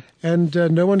 Crazy. And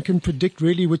no one can predict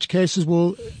really which cases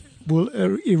will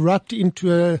erupt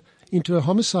into a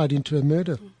homicide, into a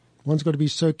murder. One's got to be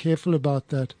so careful about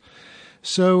that.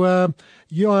 So,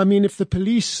 if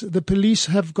the police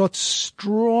have got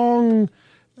strong,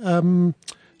 from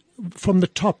the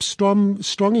top,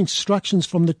 strong instructions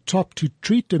from the top to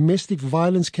treat domestic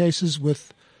violence cases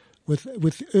with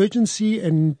urgency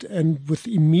and with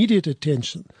immediate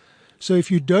attention. So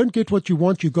if you don't get what you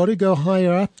want, you've got to go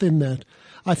higher up than that.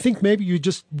 I think maybe you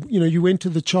just, you went to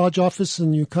the charge office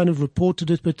and you kind of reported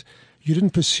it, but you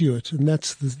didn't pursue it. And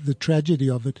that's the tragedy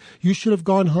of it. You should have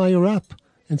gone higher up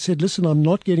and said, listen, I'm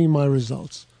not getting my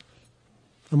results.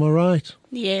 Am I right?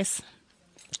 Yes.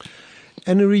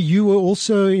 Anne-Marie, you were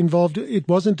also involved. It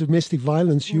wasn't domestic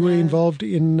violence. You were No. involved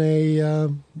in a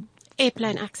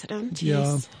Airplane accident, yeah.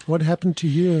 yes. What happened to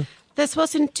you? This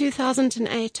was in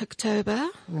 2008, October.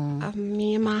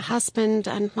 Me and my husband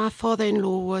and my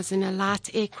father-in-law was in a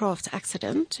light aircraft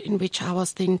accident in which I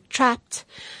was then trapped.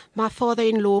 My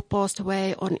father-in-law passed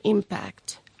away on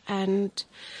impact, and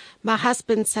my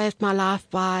husband saved my life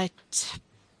by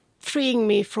freeing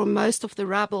me from most of the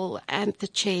rubble and the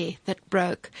chair that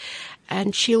broke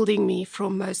and shielding me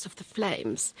from most of the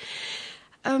flames.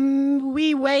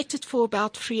 We waited for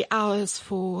about 3 hours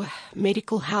for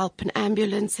medical help and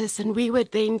ambulances, and we were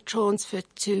then transferred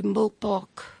to Mill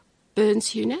Park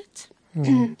Burns unit.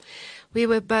 We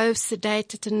were both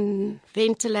sedated and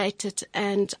ventilated,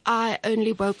 and I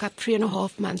only woke up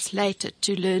 3.5 months later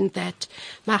to learn that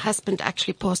my husband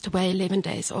actually passed away 11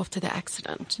 days after the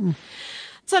accident.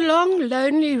 It's a long,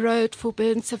 lonely road for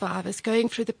burn survivors, going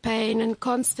through the pain and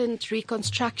constant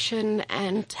reconstruction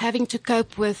and having to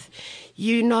cope with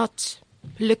you not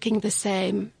looking the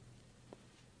same,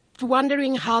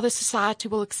 wondering how the society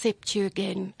will accept you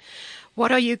again.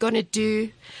 What are you going to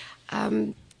do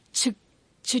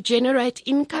to generate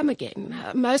income again?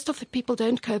 Most of the people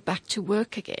don't go back to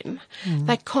work again.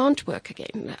 They can't work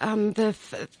again.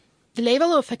 The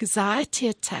level of anxiety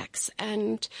attacks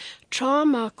and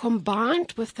trauma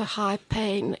combined with the high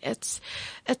pain, it's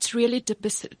really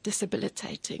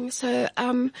disabilitating. So,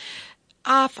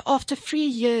 after 3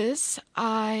 years,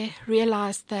 I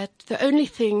realized that the only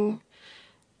thing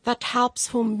that helps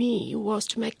for me was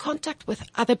to make contact with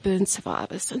other burn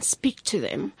survivors and speak to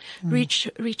them,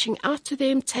 reaching out to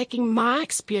them, taking my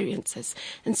experiences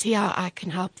and see how I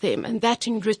can help them. And that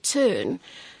in return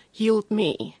healed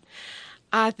me.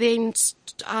 I then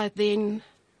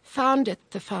founded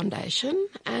the foundation,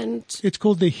 and It's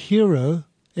called the Hero,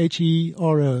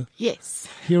 Hero. yes,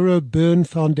 Hero Burn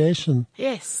Foundation.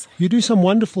 yes, You do some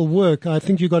wonderful work. I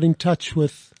think you got in touch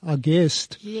with our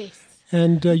guest, yes.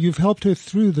 and you've helped her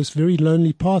through this very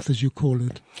lonely path, as you call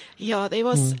it. Yeah, there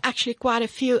was actually quite a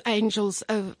few angels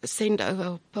sent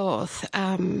over path,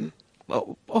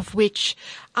 of which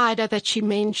Ida that she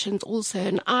mentioned also.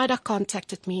 And Ida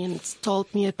contacted me and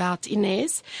told me about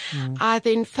Inez. I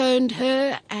then phoned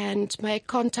her and made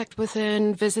contact with her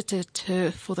and visited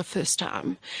her for the first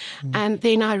time. And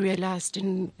then I realized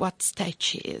in what state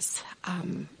she is.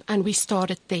 And we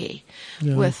started there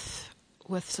with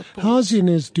support. How's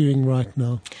Inez doing right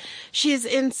now? She's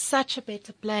in such a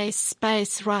better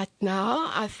space right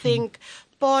now. I think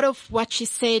part of what she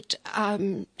said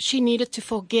she needed to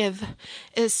forgive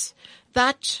is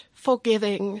that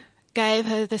forgiving gave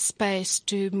her the space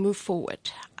to move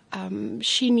forward.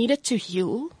 She needed to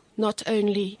heal, not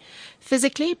only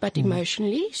physically but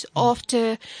emotionally.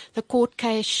 After the court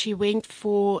case, she went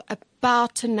for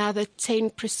about another 10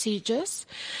 procedures,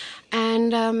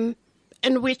 and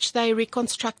in which they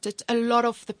reconstructed a lot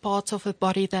of the parts of her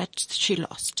body that she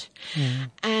lost.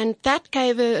 And that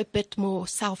gave her a bit more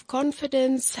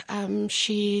self-confidence.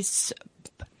 She's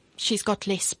got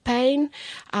less pain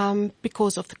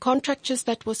because of the contractures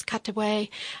that was cut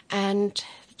away. And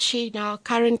she now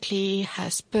currently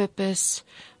has purpose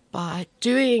by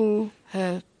doing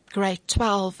her grade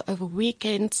 12 over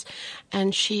weekends,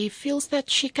 and she feels that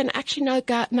she can actually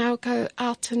now go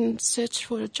out and search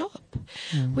for a job,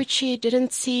 which she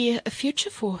didn't see a future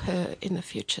for her in the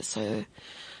future. So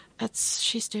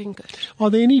she's doing good. Are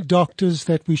there any doctors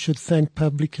that we should thank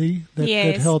publicly that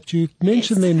helped you?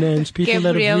 Mention their names. People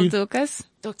Gabriel that have Dukas.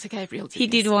 Dr. Gabriel. He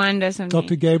did wonders on me.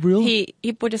 Dr. Gabriel?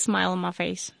 He put a smile on my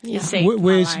face. He Yeah. saved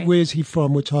my life. Where's he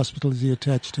from? Which hospital is he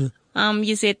attached to?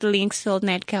 He's at Linksfield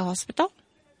Netcare Hospital.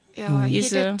 Yeah,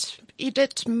 Yes, he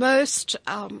did most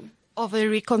of the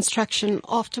reconstruction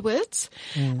afterwards.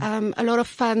 A lot of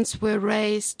funds were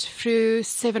raised through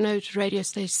radio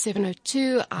station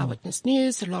 702, Eyewitness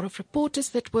News, a lot of reporters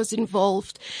that was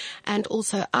involved, and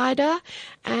also Ida.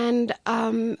 And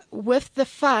with the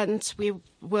funds, we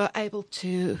were able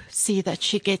to see that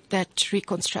she get that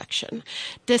reconstruction.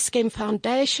 Discam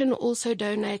Foundation also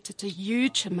donated a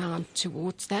huge amount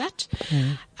towards that.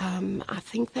 I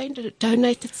think they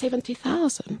donated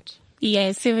 70,000.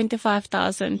 Yeah,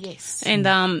 75,000. Yes. And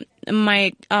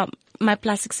my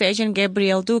plastic surgeon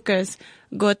Gabriel Dukas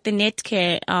got the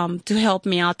Netcare to help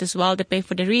me out as well. They pay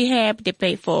for the rehab. They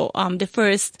pay for the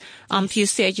first few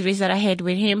surgeries that I had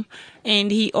with him, and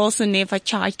he also never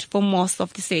charged for most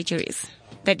of the surgeries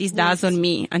that he does on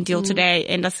me until today,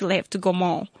 and I still have to go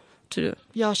more to do.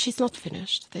 Yeah, she's not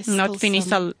finished. There's Not still finished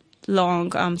some- a long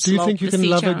Do you think you can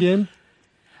love again?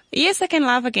 Yes, I can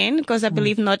love again, because I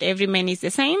believe not every man is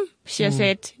the same. She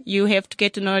said you have to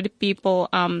get to know the people,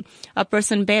 a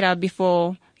person better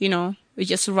before,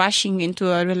 just rushing into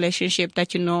a relationship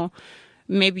that,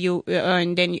 maybe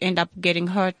and then you end up getting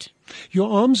hurt.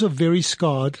 Your arms are very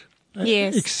scarred.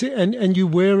 Yes. And you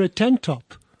wear a tank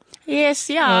top. Yes,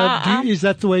 yeah. Is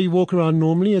that the way you walk around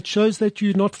normally? It shows that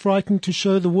you're not frightened to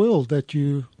show the world that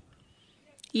you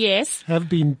yes. have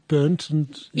been burnt.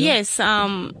 Yes,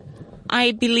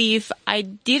 I believe I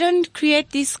didn't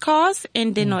create these scars,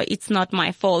 and it's not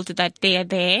my fault that they are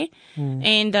there.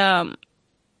 And I'm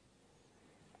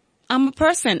a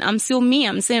person. I'm still me.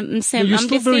 I'm same. You're I'm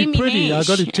still very pretty. I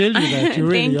got to tell you that you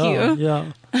really are.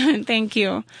 Yeah. Thank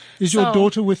you. Is your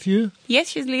daughter with you? Yes,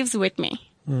 she lives with me.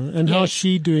 And how's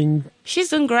she doing? She's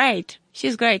doing great.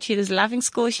 She's great. She is loving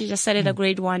school. She just started a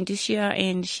grade 1 this year,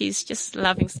 and she's just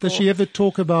loving school. Does she ever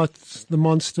talk about the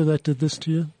monster that did this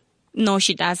to you? No,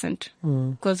 she doesn't.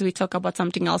 Because we talk about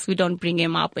something else. We don't bring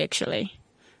him up, actually.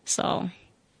 So.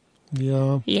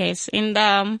 Yeah. Yes. And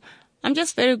I'm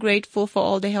just very grateful for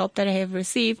all the help that I have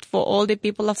received, for all the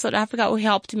people of South Africa who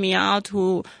helped me out,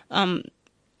 who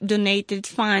donated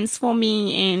funds for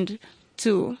me, and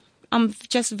I'm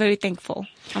just very thankful.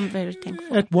 I'm very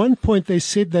thankful. At one point they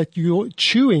said that your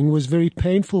chewing was very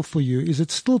painful for you. Is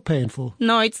it still painful?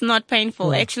 No, it's not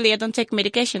painful. Actually, I don't take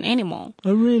medication anymore.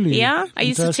 Oh, really? Yeah. I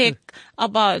used to take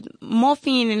about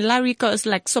morphine and Laricos,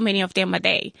 like so many of them a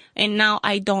day. And now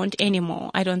I don't anymore.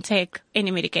 I don't take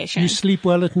any medication. You sleep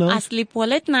well at night? I sleep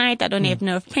well at night. I don't have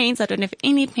nerve pains. I don't have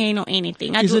any pain or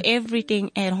anything. I do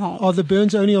everything at home. Are the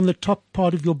burns only on the top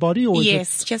part of your body? Or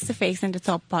yes, just the face and the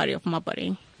top part of my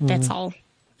body. That's all.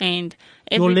 And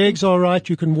your legs are all right.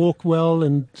 You can walk well,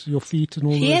 and your feet and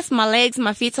all that. Yes, my legs,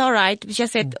 my feet are all right. We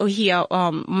just said,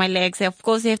 my legs. Of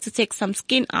course, they have to take some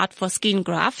skin out for skin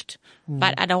graft,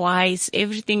 but otherwise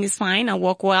everything is fine. I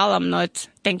walk well. I'm not.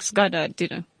 Thanks God, I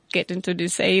didn't get into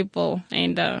disabled,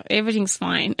 and everything's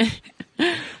fine.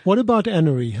 What about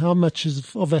Annery? How much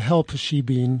of a help has she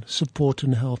been? Support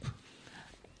and help.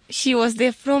 She was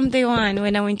there from day one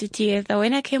when I went to theater.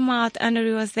 When I came out,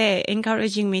 Annery was there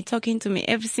encouraging me, talking to me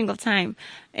every single time.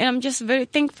 And I'm just very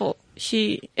thankful.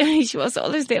 She was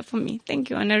always there for me. Thank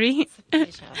you, Annery.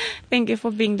 Thank you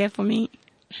for being there for me.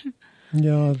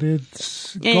 Yeah,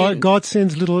 God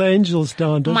sends little angels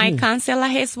down, doesn't he? My counselor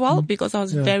as well, because I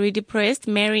was very depressed.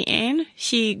 Mary Ann,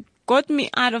 she got me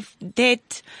out of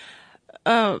that,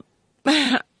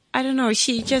 I don't know.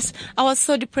 I was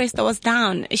so depressed. I was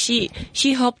down. She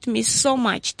helped me so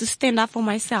much to stand up for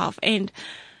myself and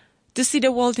to see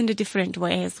the world in a different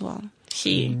way as well.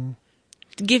 She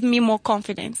gave me more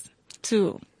confidence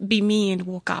to be me and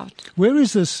walk out. Where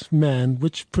is this man?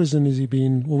 Which prison is he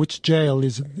being, or which jail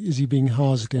is he being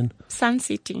housed in? Sun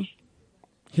City.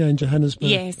 Here in Johannesburg?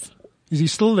 Yes. Is he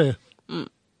still there?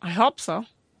 I hope so.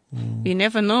 You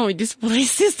never know with this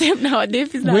police system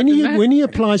nowadays. When he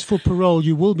applies for parole,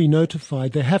 you will be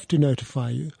notified. They have to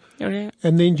notify you. Okay.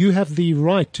 And then you have the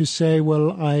right to say,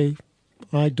 well, I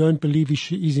don't believe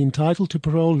he's entitled to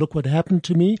parole. Look what happened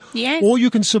to me. Yes. Or you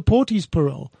can support his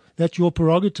parole. That's your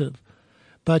prerogative.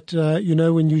 But,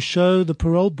 when you show the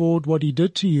parole board what he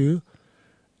did to you,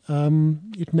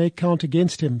 it may count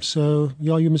against him. So,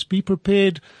 you must be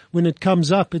prepared when it comes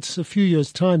up. It's a few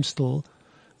years' time still.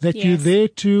 That you're there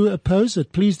to oppose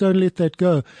it. Please don't let that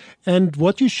go. And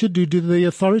what you should do the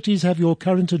authorities have your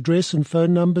current address and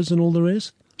phone numbers and all the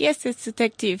rest? Yes, it's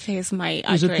detective has my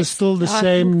address. Is it still the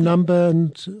same number?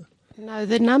 And no,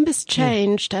 the number's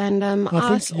changed, and I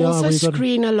also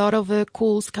screen a lot of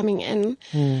calls coming in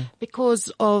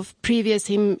because of previous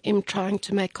him trying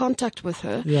to make contact with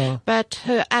her. Yeah. But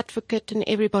her advocate and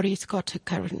everybody's got her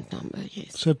current number,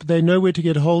 yes. So they know where to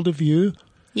get hold of you?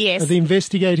 Yes. The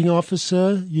investigating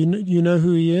officer, you know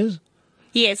who he is?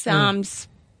 Yes,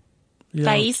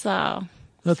 Thaisa.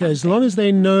 Okay, as long as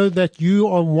they know that you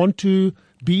want to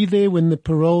be there when the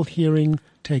parole hearing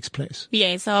takes place.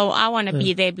 Yeah, so I want to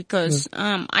be there because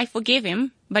I forgive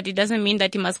him, but it doesn't mean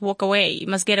that he must walk away. He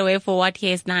must get away for what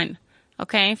he has done.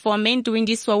 Okay? For a man doing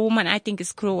this to a woman, I think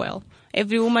is cruel.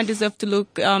 Every woman deserves to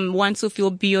look, wants to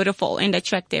feel beautiful and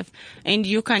attractive. And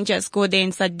you can't just go there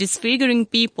and start disfiguring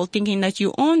people thinking that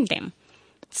you own them.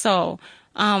 So,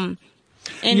 I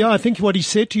think what he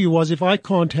said to you was, if I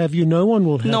can't have you, no one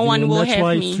will have you. No one will have me. That's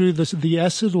why he threw the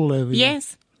acid all over you.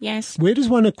 Yes. Where does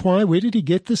one acquire? Where did he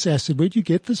get this acid? Where did you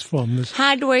get this from? This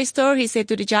hardware store. He said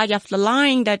to the judge after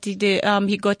lying that he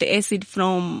got the acid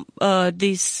from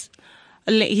his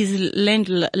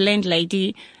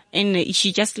landlady, and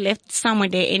she just left somewhere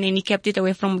there, and then he kept it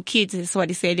away from kids. Is what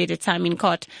he said at the time in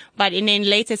court. But and then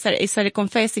later he started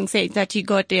confessing, saying that he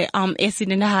got the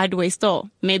acid in the hardware store,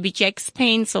 maybe Jack's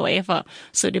paints or whatever.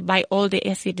 So they buy all the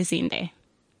acid is in there.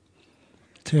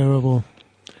 Terrible.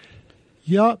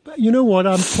 Yeah, you know what?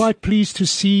 I'm quite pleased to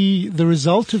see the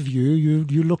result of you.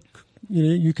 You look,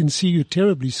 you can see you're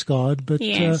terribly scarred, but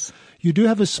Yes. you do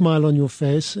have a smile on your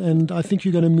face, and I think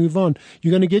you're going to move on.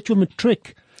 You're going to get your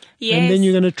matric, Yes. and then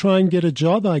you're going to try and get a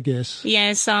job, I guess.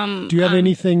 Yes. Do you have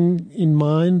anything in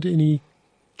mind? Any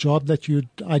job that you'd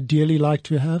ideally like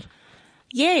to have?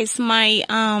 Yes, my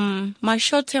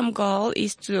short-term goal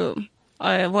is to,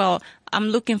 I'm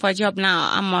looking for a job now.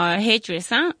 I'm a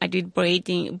hairdresser. I do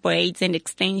braids and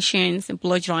extensions and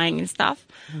blow drying and stuff.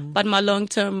 But my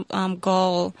long-term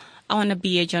goal, I want to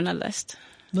be a journalist.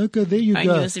 Okay, there you A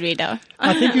go. newsreader.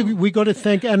 I think we got to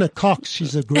thank Anna Cox.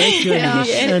 She's a great journalist,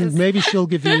 Yes. and maybe she'll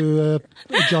give you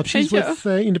a job. She's Sure. with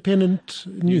Independent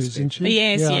News, isn't she?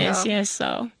 Yes, Yeah. yes.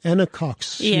 So Anna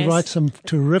Cox. She Yes. writes some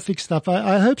terrific stuff.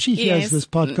 I hope she hears Yes. this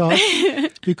podcast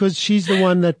because she's the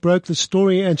one that broke the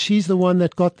story, and she's the one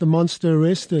that got the monster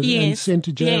arrested and yes, sent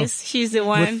to jail. yes, she's the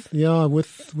one.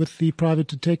 With the private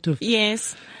detective.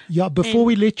 Yes. Yeah, before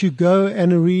we let you go,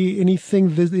 Anna-Marie,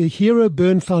 anything, the Hero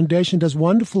Burn Foundation does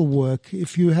wonderful work.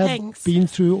 If you have Thanks. been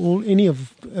through any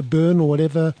of a burn or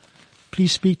whatever,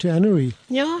 please speak to Anna-Marie.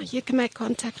 Yeah, you can make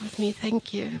contact with me.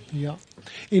 Thank you. Yeah.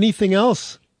 Anything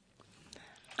else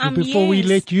before we yes.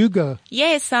 let you go?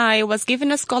 Yes, I was given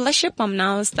a scholarship. I'm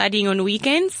now studying on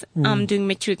weekends. I'm doing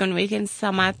matric on weekends.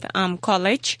 I'm at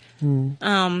college.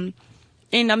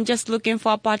 And I'm just looking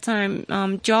for a part-time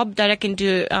job that I can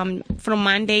do from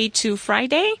Monday to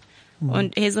Friday.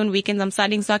 On weekends, I'm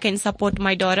studying so I can support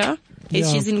my daughter. Yeah.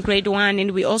 She's in grade 1,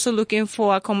 and we're also looking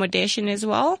for accommodation as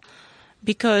well.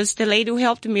 Because the lady who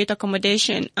helped me with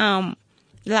accommodation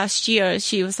last year,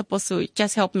 she was supposed to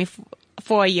just help me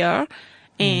for a year.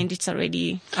 And it's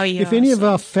already a year. If any of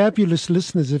our fabulous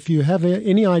listeners, if you have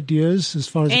any ideas as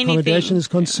far as Anything. accommodation is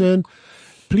concerned,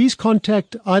 please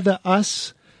contact either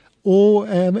us or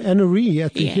Anna-Marie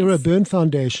at the Yes. Hero Burn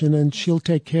Foundation, and she'll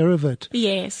take care of it.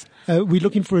 Yes. We're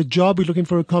looking for a job. We're looking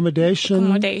for accommodation.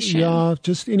 Accommodation. Yeah,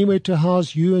 just anywhere to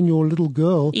house you and your little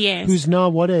girl. Yes. Who's now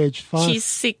what age? 5? She's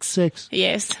 6. 6.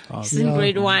 Yes. She's Yeah. in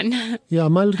grade 1. Yeah,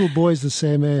 my little boy is the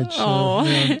same age. So, Oh.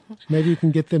 yeah, maybe you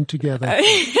can get them together.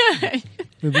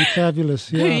 It'd be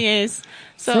fabulous. Yeah. Yes.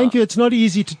 So Thank you. It's not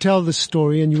easy to tell the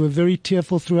story, and you were very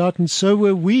tearful throughout, and so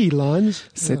were we, Lions.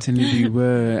 Certainly we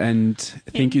were, and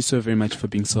thank you so very much for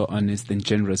being so honest and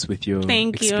generous with your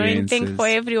Thank you, experiences. and thank for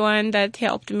everyone that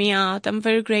helped me out. I'm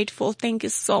very grateful. Thank you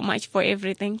so much for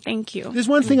everything. Thank you. There's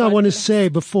one thing I want to say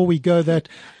before we go, that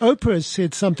Oprah has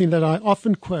said something that I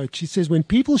often quote. She says, when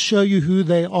people show you who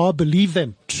they are, believe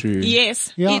them. True.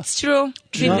 Yes, Yeah. it's true.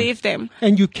 Yeah. Believe them.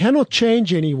 And you cannot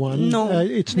change anyone. No.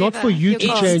 It's not Never. for you You to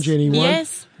can't. change anyone. Yes.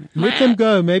 Let them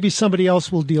go. Maybe somebody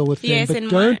else will deal with them. Yes, But and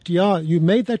don't, you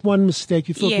made that one mistake.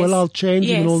 You thought, Yes. well, I'll change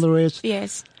him and all the rest.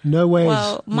 Yes. No ways.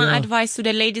 Well, my Yeah. advice to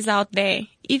the ladies out there,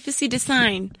 if you see the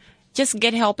sign, just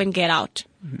get help and get out.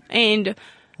 And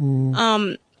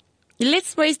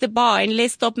let's raise the bar and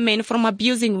let's stop men from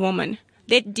abusing women.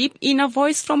 That deep inner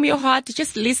voice from your heart,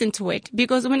 just listen to it.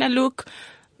 Because when I look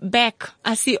back,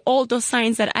 I see all those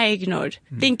signs that I ignored,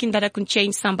 thinking that I could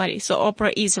change somebody. So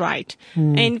Oprah is right.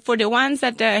 And for the ones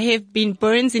that have been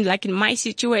burns in my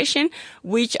situation,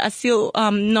 which are still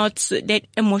not that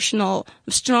emotional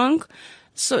strong,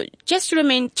 so just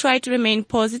try to remain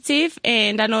positive.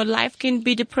 And I know life can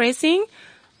be depressing.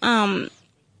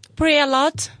 Pray a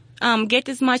lot, get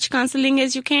as much counseling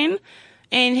as you can,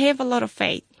 and have a lot of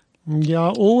faith. Yeah,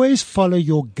 always follow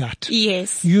your gut.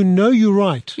 Yes. You know you're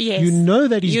right. Yes. You know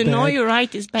that he's You bad. know you're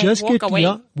right, it's bad. Just Walk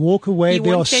away. walk away. He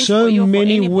There are won't change so for you or for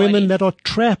many anybody. women that are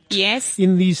trapped Yes.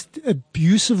 in these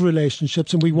abusive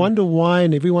relationships, and we wonder why.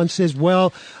 And everyone says,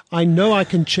 well, I know I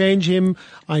can change him.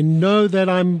 I know that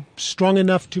I'm strong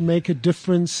enough to make a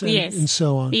difference, and, Yes. and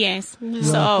so on. Yes. Yeah.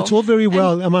 So It's all very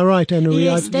well. Am I right, Anna-Marie?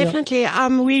 Yes, Yeah. definitely.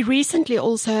 We recently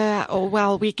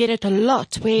also, we get it a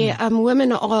lot, where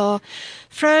women are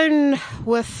thrown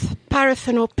with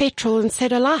paraffin or petrol and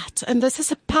set alight. And this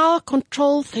is a power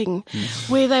control thing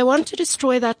where they want to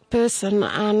destroy that person.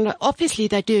 And obviously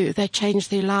they do. They change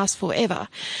their lives forever.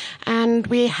 And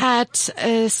we had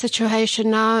a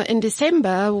situation now in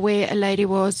December where a lady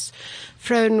was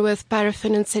thrown with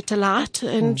paraffin and set alight,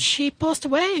 and she passed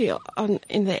away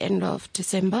in the end of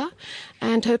December,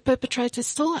 and her perpetrator is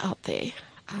still out there.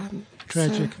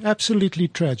 Tragic. Absolutely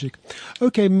tragic.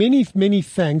 Okay, many, many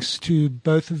thanks to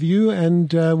both of you,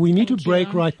 and we need to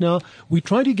break right now. We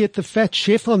try to get the fat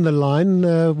chef on the line.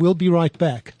 We'll be right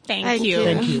back. thank you.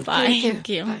 Thank you. Bye. Thank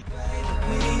you. Thank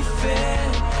you.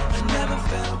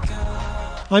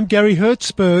 I'm Gary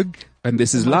Hertzberg. And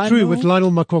this is Through Lionel. with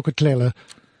Lionel Makokotlela.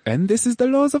 And this is the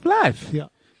laws of life. Yeah.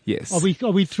 Yes. Are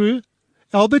we through?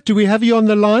 Albert, do we have you on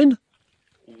the line?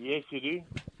 Yes, you do.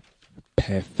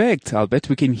 Perfect, Albert.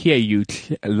 We can hear you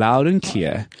loud and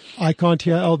clear. I can't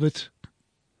hear Albert.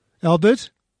 Albert?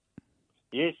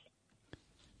 Yes.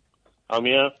 I'm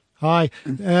here. Hi.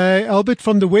 Albert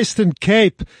from the Western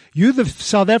Cape. You're the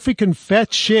South African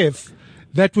fat chef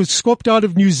that was scooped out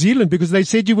of New Zealand because they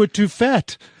said you were too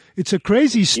fat. It's a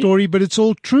crazy story, but it's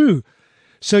all true.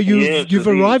 So you've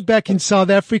arrived back in South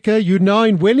Africa. You're now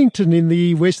in Wellington in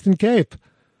the Western Cape.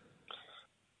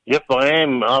 Yep, I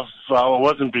am. I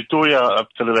was in Pretoria up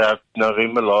till about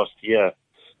November last year,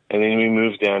 and then we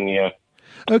moved down here.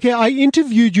 Okay, I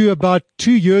interviewed you about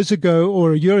 2 years ago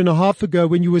or a year and a half ago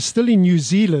when you were still in New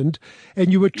Zealand,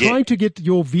 and you were trying to get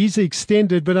your visa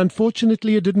extended, but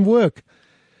unfortunately it didn't work.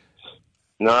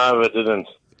 No, it didn't.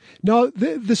 Now,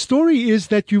 the story is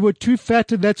that you were too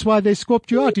fat and that's why they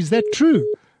scoped you out. Is that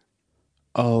true?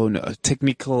 Oh, no.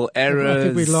 Technical errors. I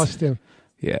think we lost him.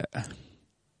 Yeah.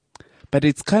 But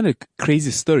it's kind of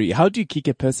crazy story. How do you kick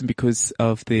a person because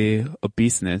of their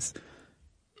obeseness?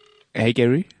 Hey,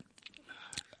 Gary?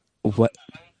 What?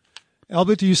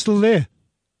 Albert, are you still there?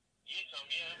 Yes, I'm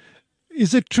here.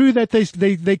 Is it true that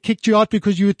they kicked you out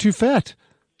because you were too fat?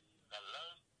 Hello?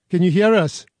 Can you hear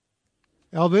us?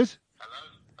 Albert?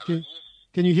 Hello? Yes.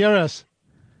 Can you hear us?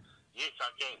 Yes, I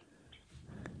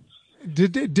can.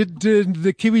 Did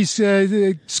the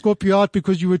Kiwis scope you out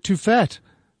because you were too fat?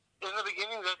 In the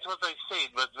beginning, that's what they said,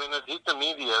 but when it hit the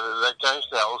media, they changed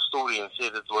the whole story and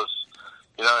said it was,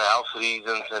 health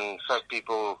reasons and fat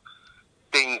people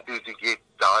tend to get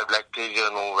high blood pressure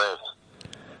and all that.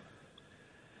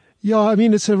 Yeah, I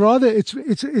mean, it's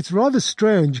rather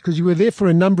strange because you were there for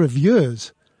a number of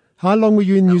years. How long were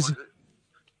you in New Zealand?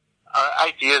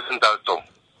 8 years in total.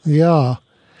 Yeah.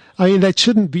 I mean, that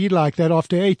shouldn't be like that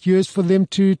after 8 years for them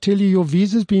to tell you your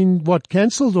visa's been,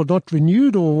 cancelled or not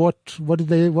renewed or what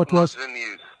was? Not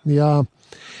renewed. Yeah.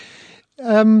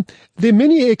 There are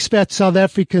many expat South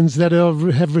Africans that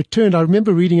have returned. I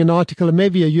remember reading an article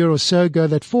maybe a year or so ago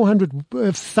that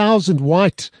 400,000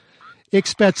 white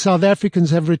expat South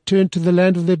Africans have returned to the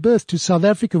land of their birth, to South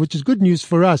Africa, which is good news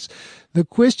for us. The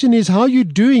question is, how are you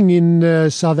doing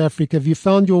in South Africa? Have you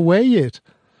found your way yet?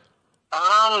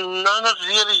 No, not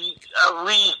really.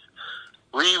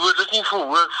 We were looking for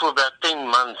work for about 10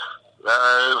 months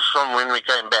from when we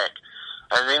came back.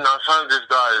 And then I found this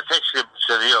guy. It's actually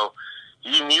surreal.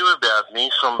 He knew about me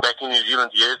from back in New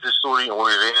Zealand. He heard the story or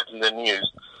he read it in the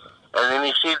news. And then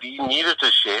he said he needed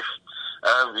a chef.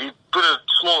 He put a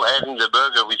small ad in the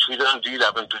burger, which we don't do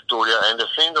up in Pretoria. And a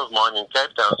friend of mine in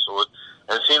Cape Town saw it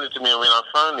and sent it to me. And when I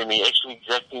phoned him, he actually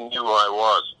exactly knew who I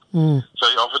was. So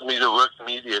he offered me the work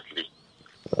immediately.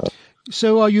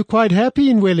 So are you quite happy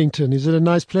in Wellington? Is it a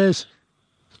nice place?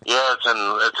 Yeah, it's a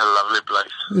lovely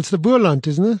place. It's the Boerland,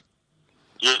 isn't it?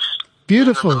 Yes.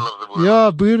 Beautiful. In the middle of the Boerland.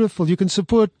 Yeah, beautiful. You can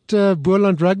support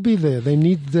Boerland rugby there. They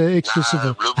need the extra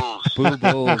support. Blue Bulls. Blue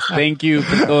Bulls. Thank you,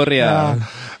 Pretoria.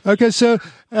 Okay, so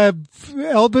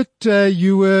Albert,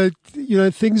 you were,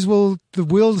 the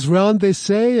world's round, they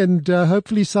say, and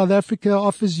hopefully South Africa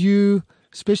offers you,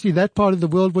 especially that part of the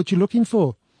world, what you're looking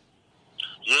for.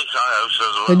 Yes, I hope so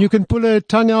as well. And you can pull a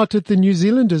tongue out at the New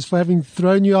Zealanders for having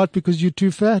thrown you out because you're too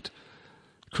fat.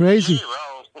 Crazy. Yeah,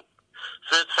 well,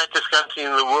 third fattest country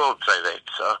in the world say that,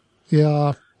 so.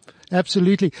 Yeah,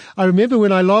 absolutely. I remember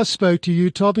when I last spoke to you, you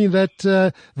told me that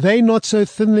they're not so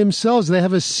thin themselves. They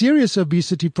have a serious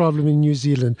obesity problem in New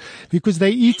Zealand because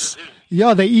they eat,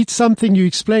 they eat something you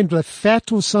explained, like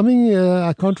fat or something.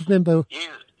 I can't remember. Yeah,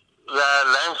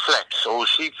 lamb flax or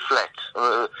sheep flax.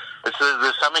 It's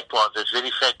the stomach part. It's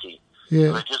very fatty. Yeah.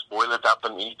 So they just boil it up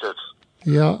and eat it.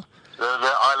 Yeah.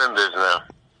 They're islanders now.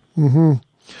 Mm-hmm.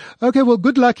 Okay, well,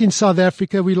 good luck in South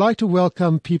Africa. We like to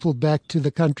welcome people back to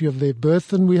the country of their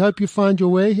birth, and we hope you find your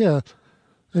way here.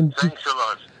 And Thanks a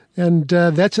lot. And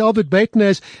that's Albert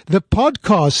Batenes. The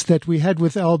podcast that we had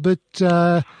with Albert,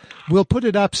 we'll put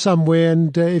it up somewhere.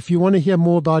 And if you want to hear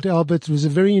more about Albert, it was a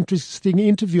very interesting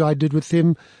interview I did with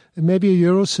him maybe a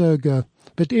year or so ago.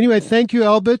 But anyway, thank you,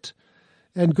 Albert,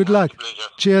 and good luck. Pleasure.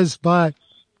 Cheers. Bye.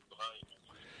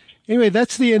 Anyway,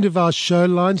 that's the end of our show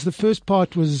lines. The first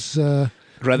part was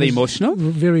Rather emotional?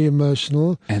 Very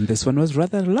emotional. And this one was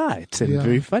rather light and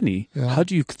very funny. Yeah. How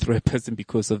do you throw a person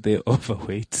because of their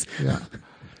overweight? Yeah.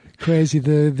 Crazy.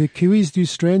 The Kiwis do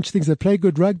strange things. They play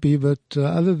good rugby, but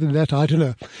other than that, I don't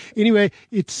know. Anyway,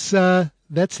 it's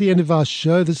that's the end of our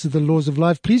show. This is the Laws of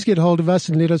Life. Please get hold of us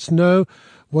and let us know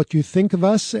what you think of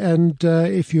us. And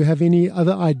if you have any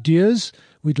other ideas,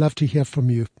 we'd love to hear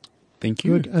from you. Thank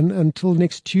you. Good. And until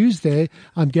next Tuesday,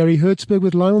 I'm Gary Hertzberg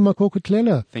with Lionel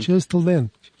Makokotlela. Cheers till then.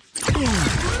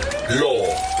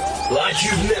 Law, like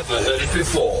you've never heard it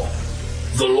before.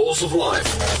 The Laws Laws of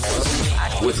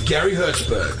Life with Gary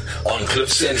Hertzberg on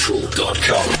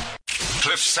CliffCentral.com.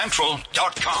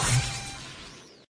 CliffCentral.com.